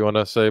anything Absolutely. else you want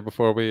to say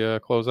before we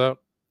close out?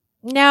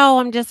 No,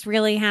 I'm just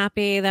really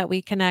happy that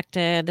we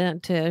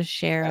connected to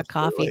share a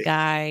coffee Absolutely.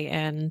 guy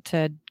and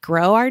to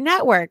grow our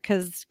network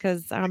because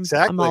I'm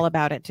Exactly. all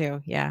about it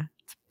too. Yeah,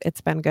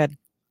 it's been good.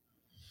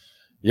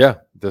 Yeah,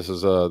 this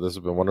has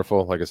been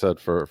wonderful. Like I said,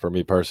 for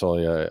me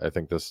personally, I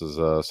think this is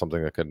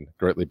something that could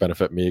greatly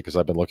benefit me because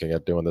I've been looking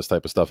at doing this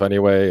type of stuff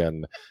anyway.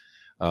 And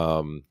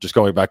just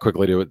going back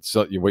quickly to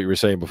what you were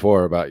saying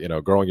before about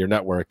growing your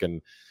network,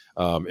 and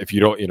if you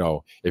don't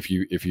if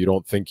you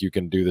don't think you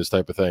can do this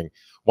type of thing,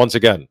 once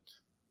again,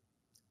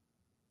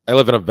 I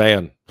live in a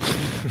van.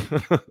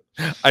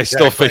 I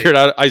still figured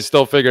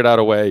out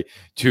a way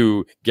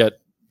to get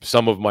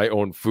some of my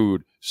own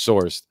food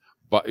sourced,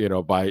 but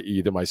by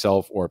either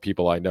myself or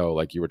people I know,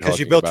 like you were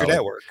talking about. Because you built your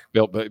network.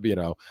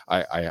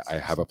 I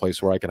have a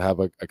place where I can have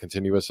a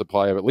continuous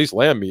supply of at least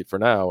lamb meat for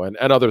now, and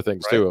other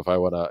things too if I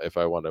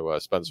want to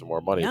spend some more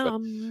money.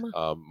 Yum.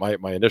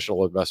 But my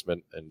initial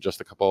investment in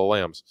just a couple of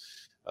lambs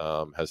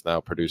has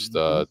now produced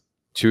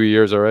 2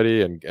 years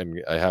already,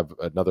 and I have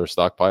another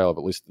stockpile of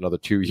at least another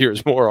 2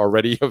 years more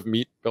already of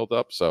meat built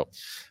up. So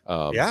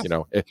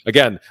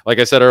again, like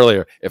I said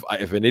earlier,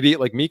 if an idiot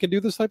like me can do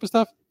this type of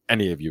stuff,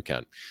 any of you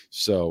can.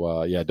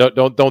 So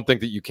don't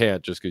think that you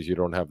can't just because you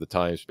don't have the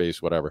time, space,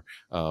 whatever.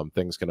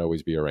 Things can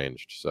always be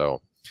arranged.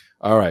 So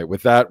all right,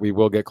 with that, we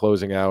will get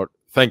closing out.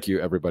 Thank you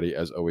everybody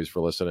as always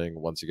for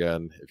listening. Once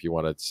again, if you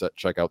want to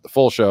check out the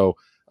full show,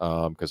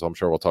 because I'm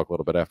sure we'll talk a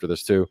little bit after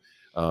this too,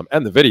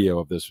 and the video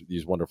of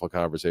these wonderful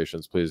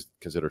conversations, please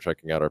consider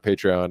checking out our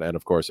Patreon. And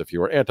of course, if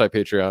you are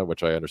anti-Patreon,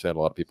 which I understand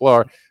a lot of people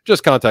are,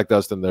 just contact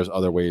us. And there's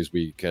other ways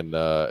we can,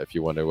 if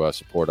you want to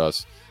support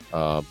us,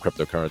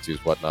 cryptocurrencies,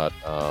 whatnot,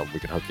 we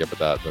can hook you up with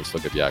that and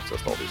still give you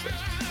access to all these things.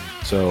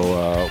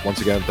 So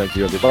once again, thank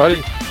you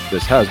everybody.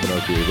 This has been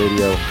RTA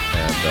Radio,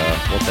 and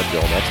we'll catch you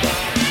all next time.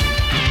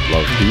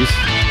 Love, peace,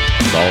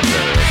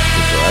 solitary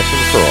interaction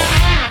for all.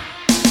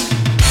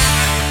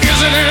 Is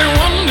it any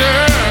wonder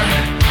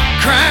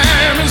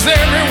crime is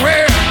everywhere?